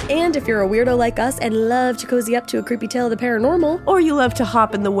liar. And if you're a weirdo like us and love to cozy up to a creepy tale of the paranormal, or you love to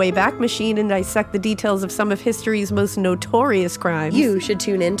hop in the Wayback Machine and dissect the details of some of history's most notorious crimes, you should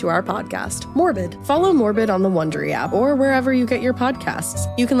tune in to our podcast, Morbid. Follow Morbid on the Wondery app or wherever you get your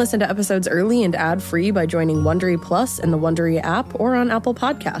podcasts. You can listen to episodes early and ad-free by joining Wondery Plus in the Wondery app or on Apple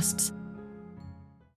Podcasts.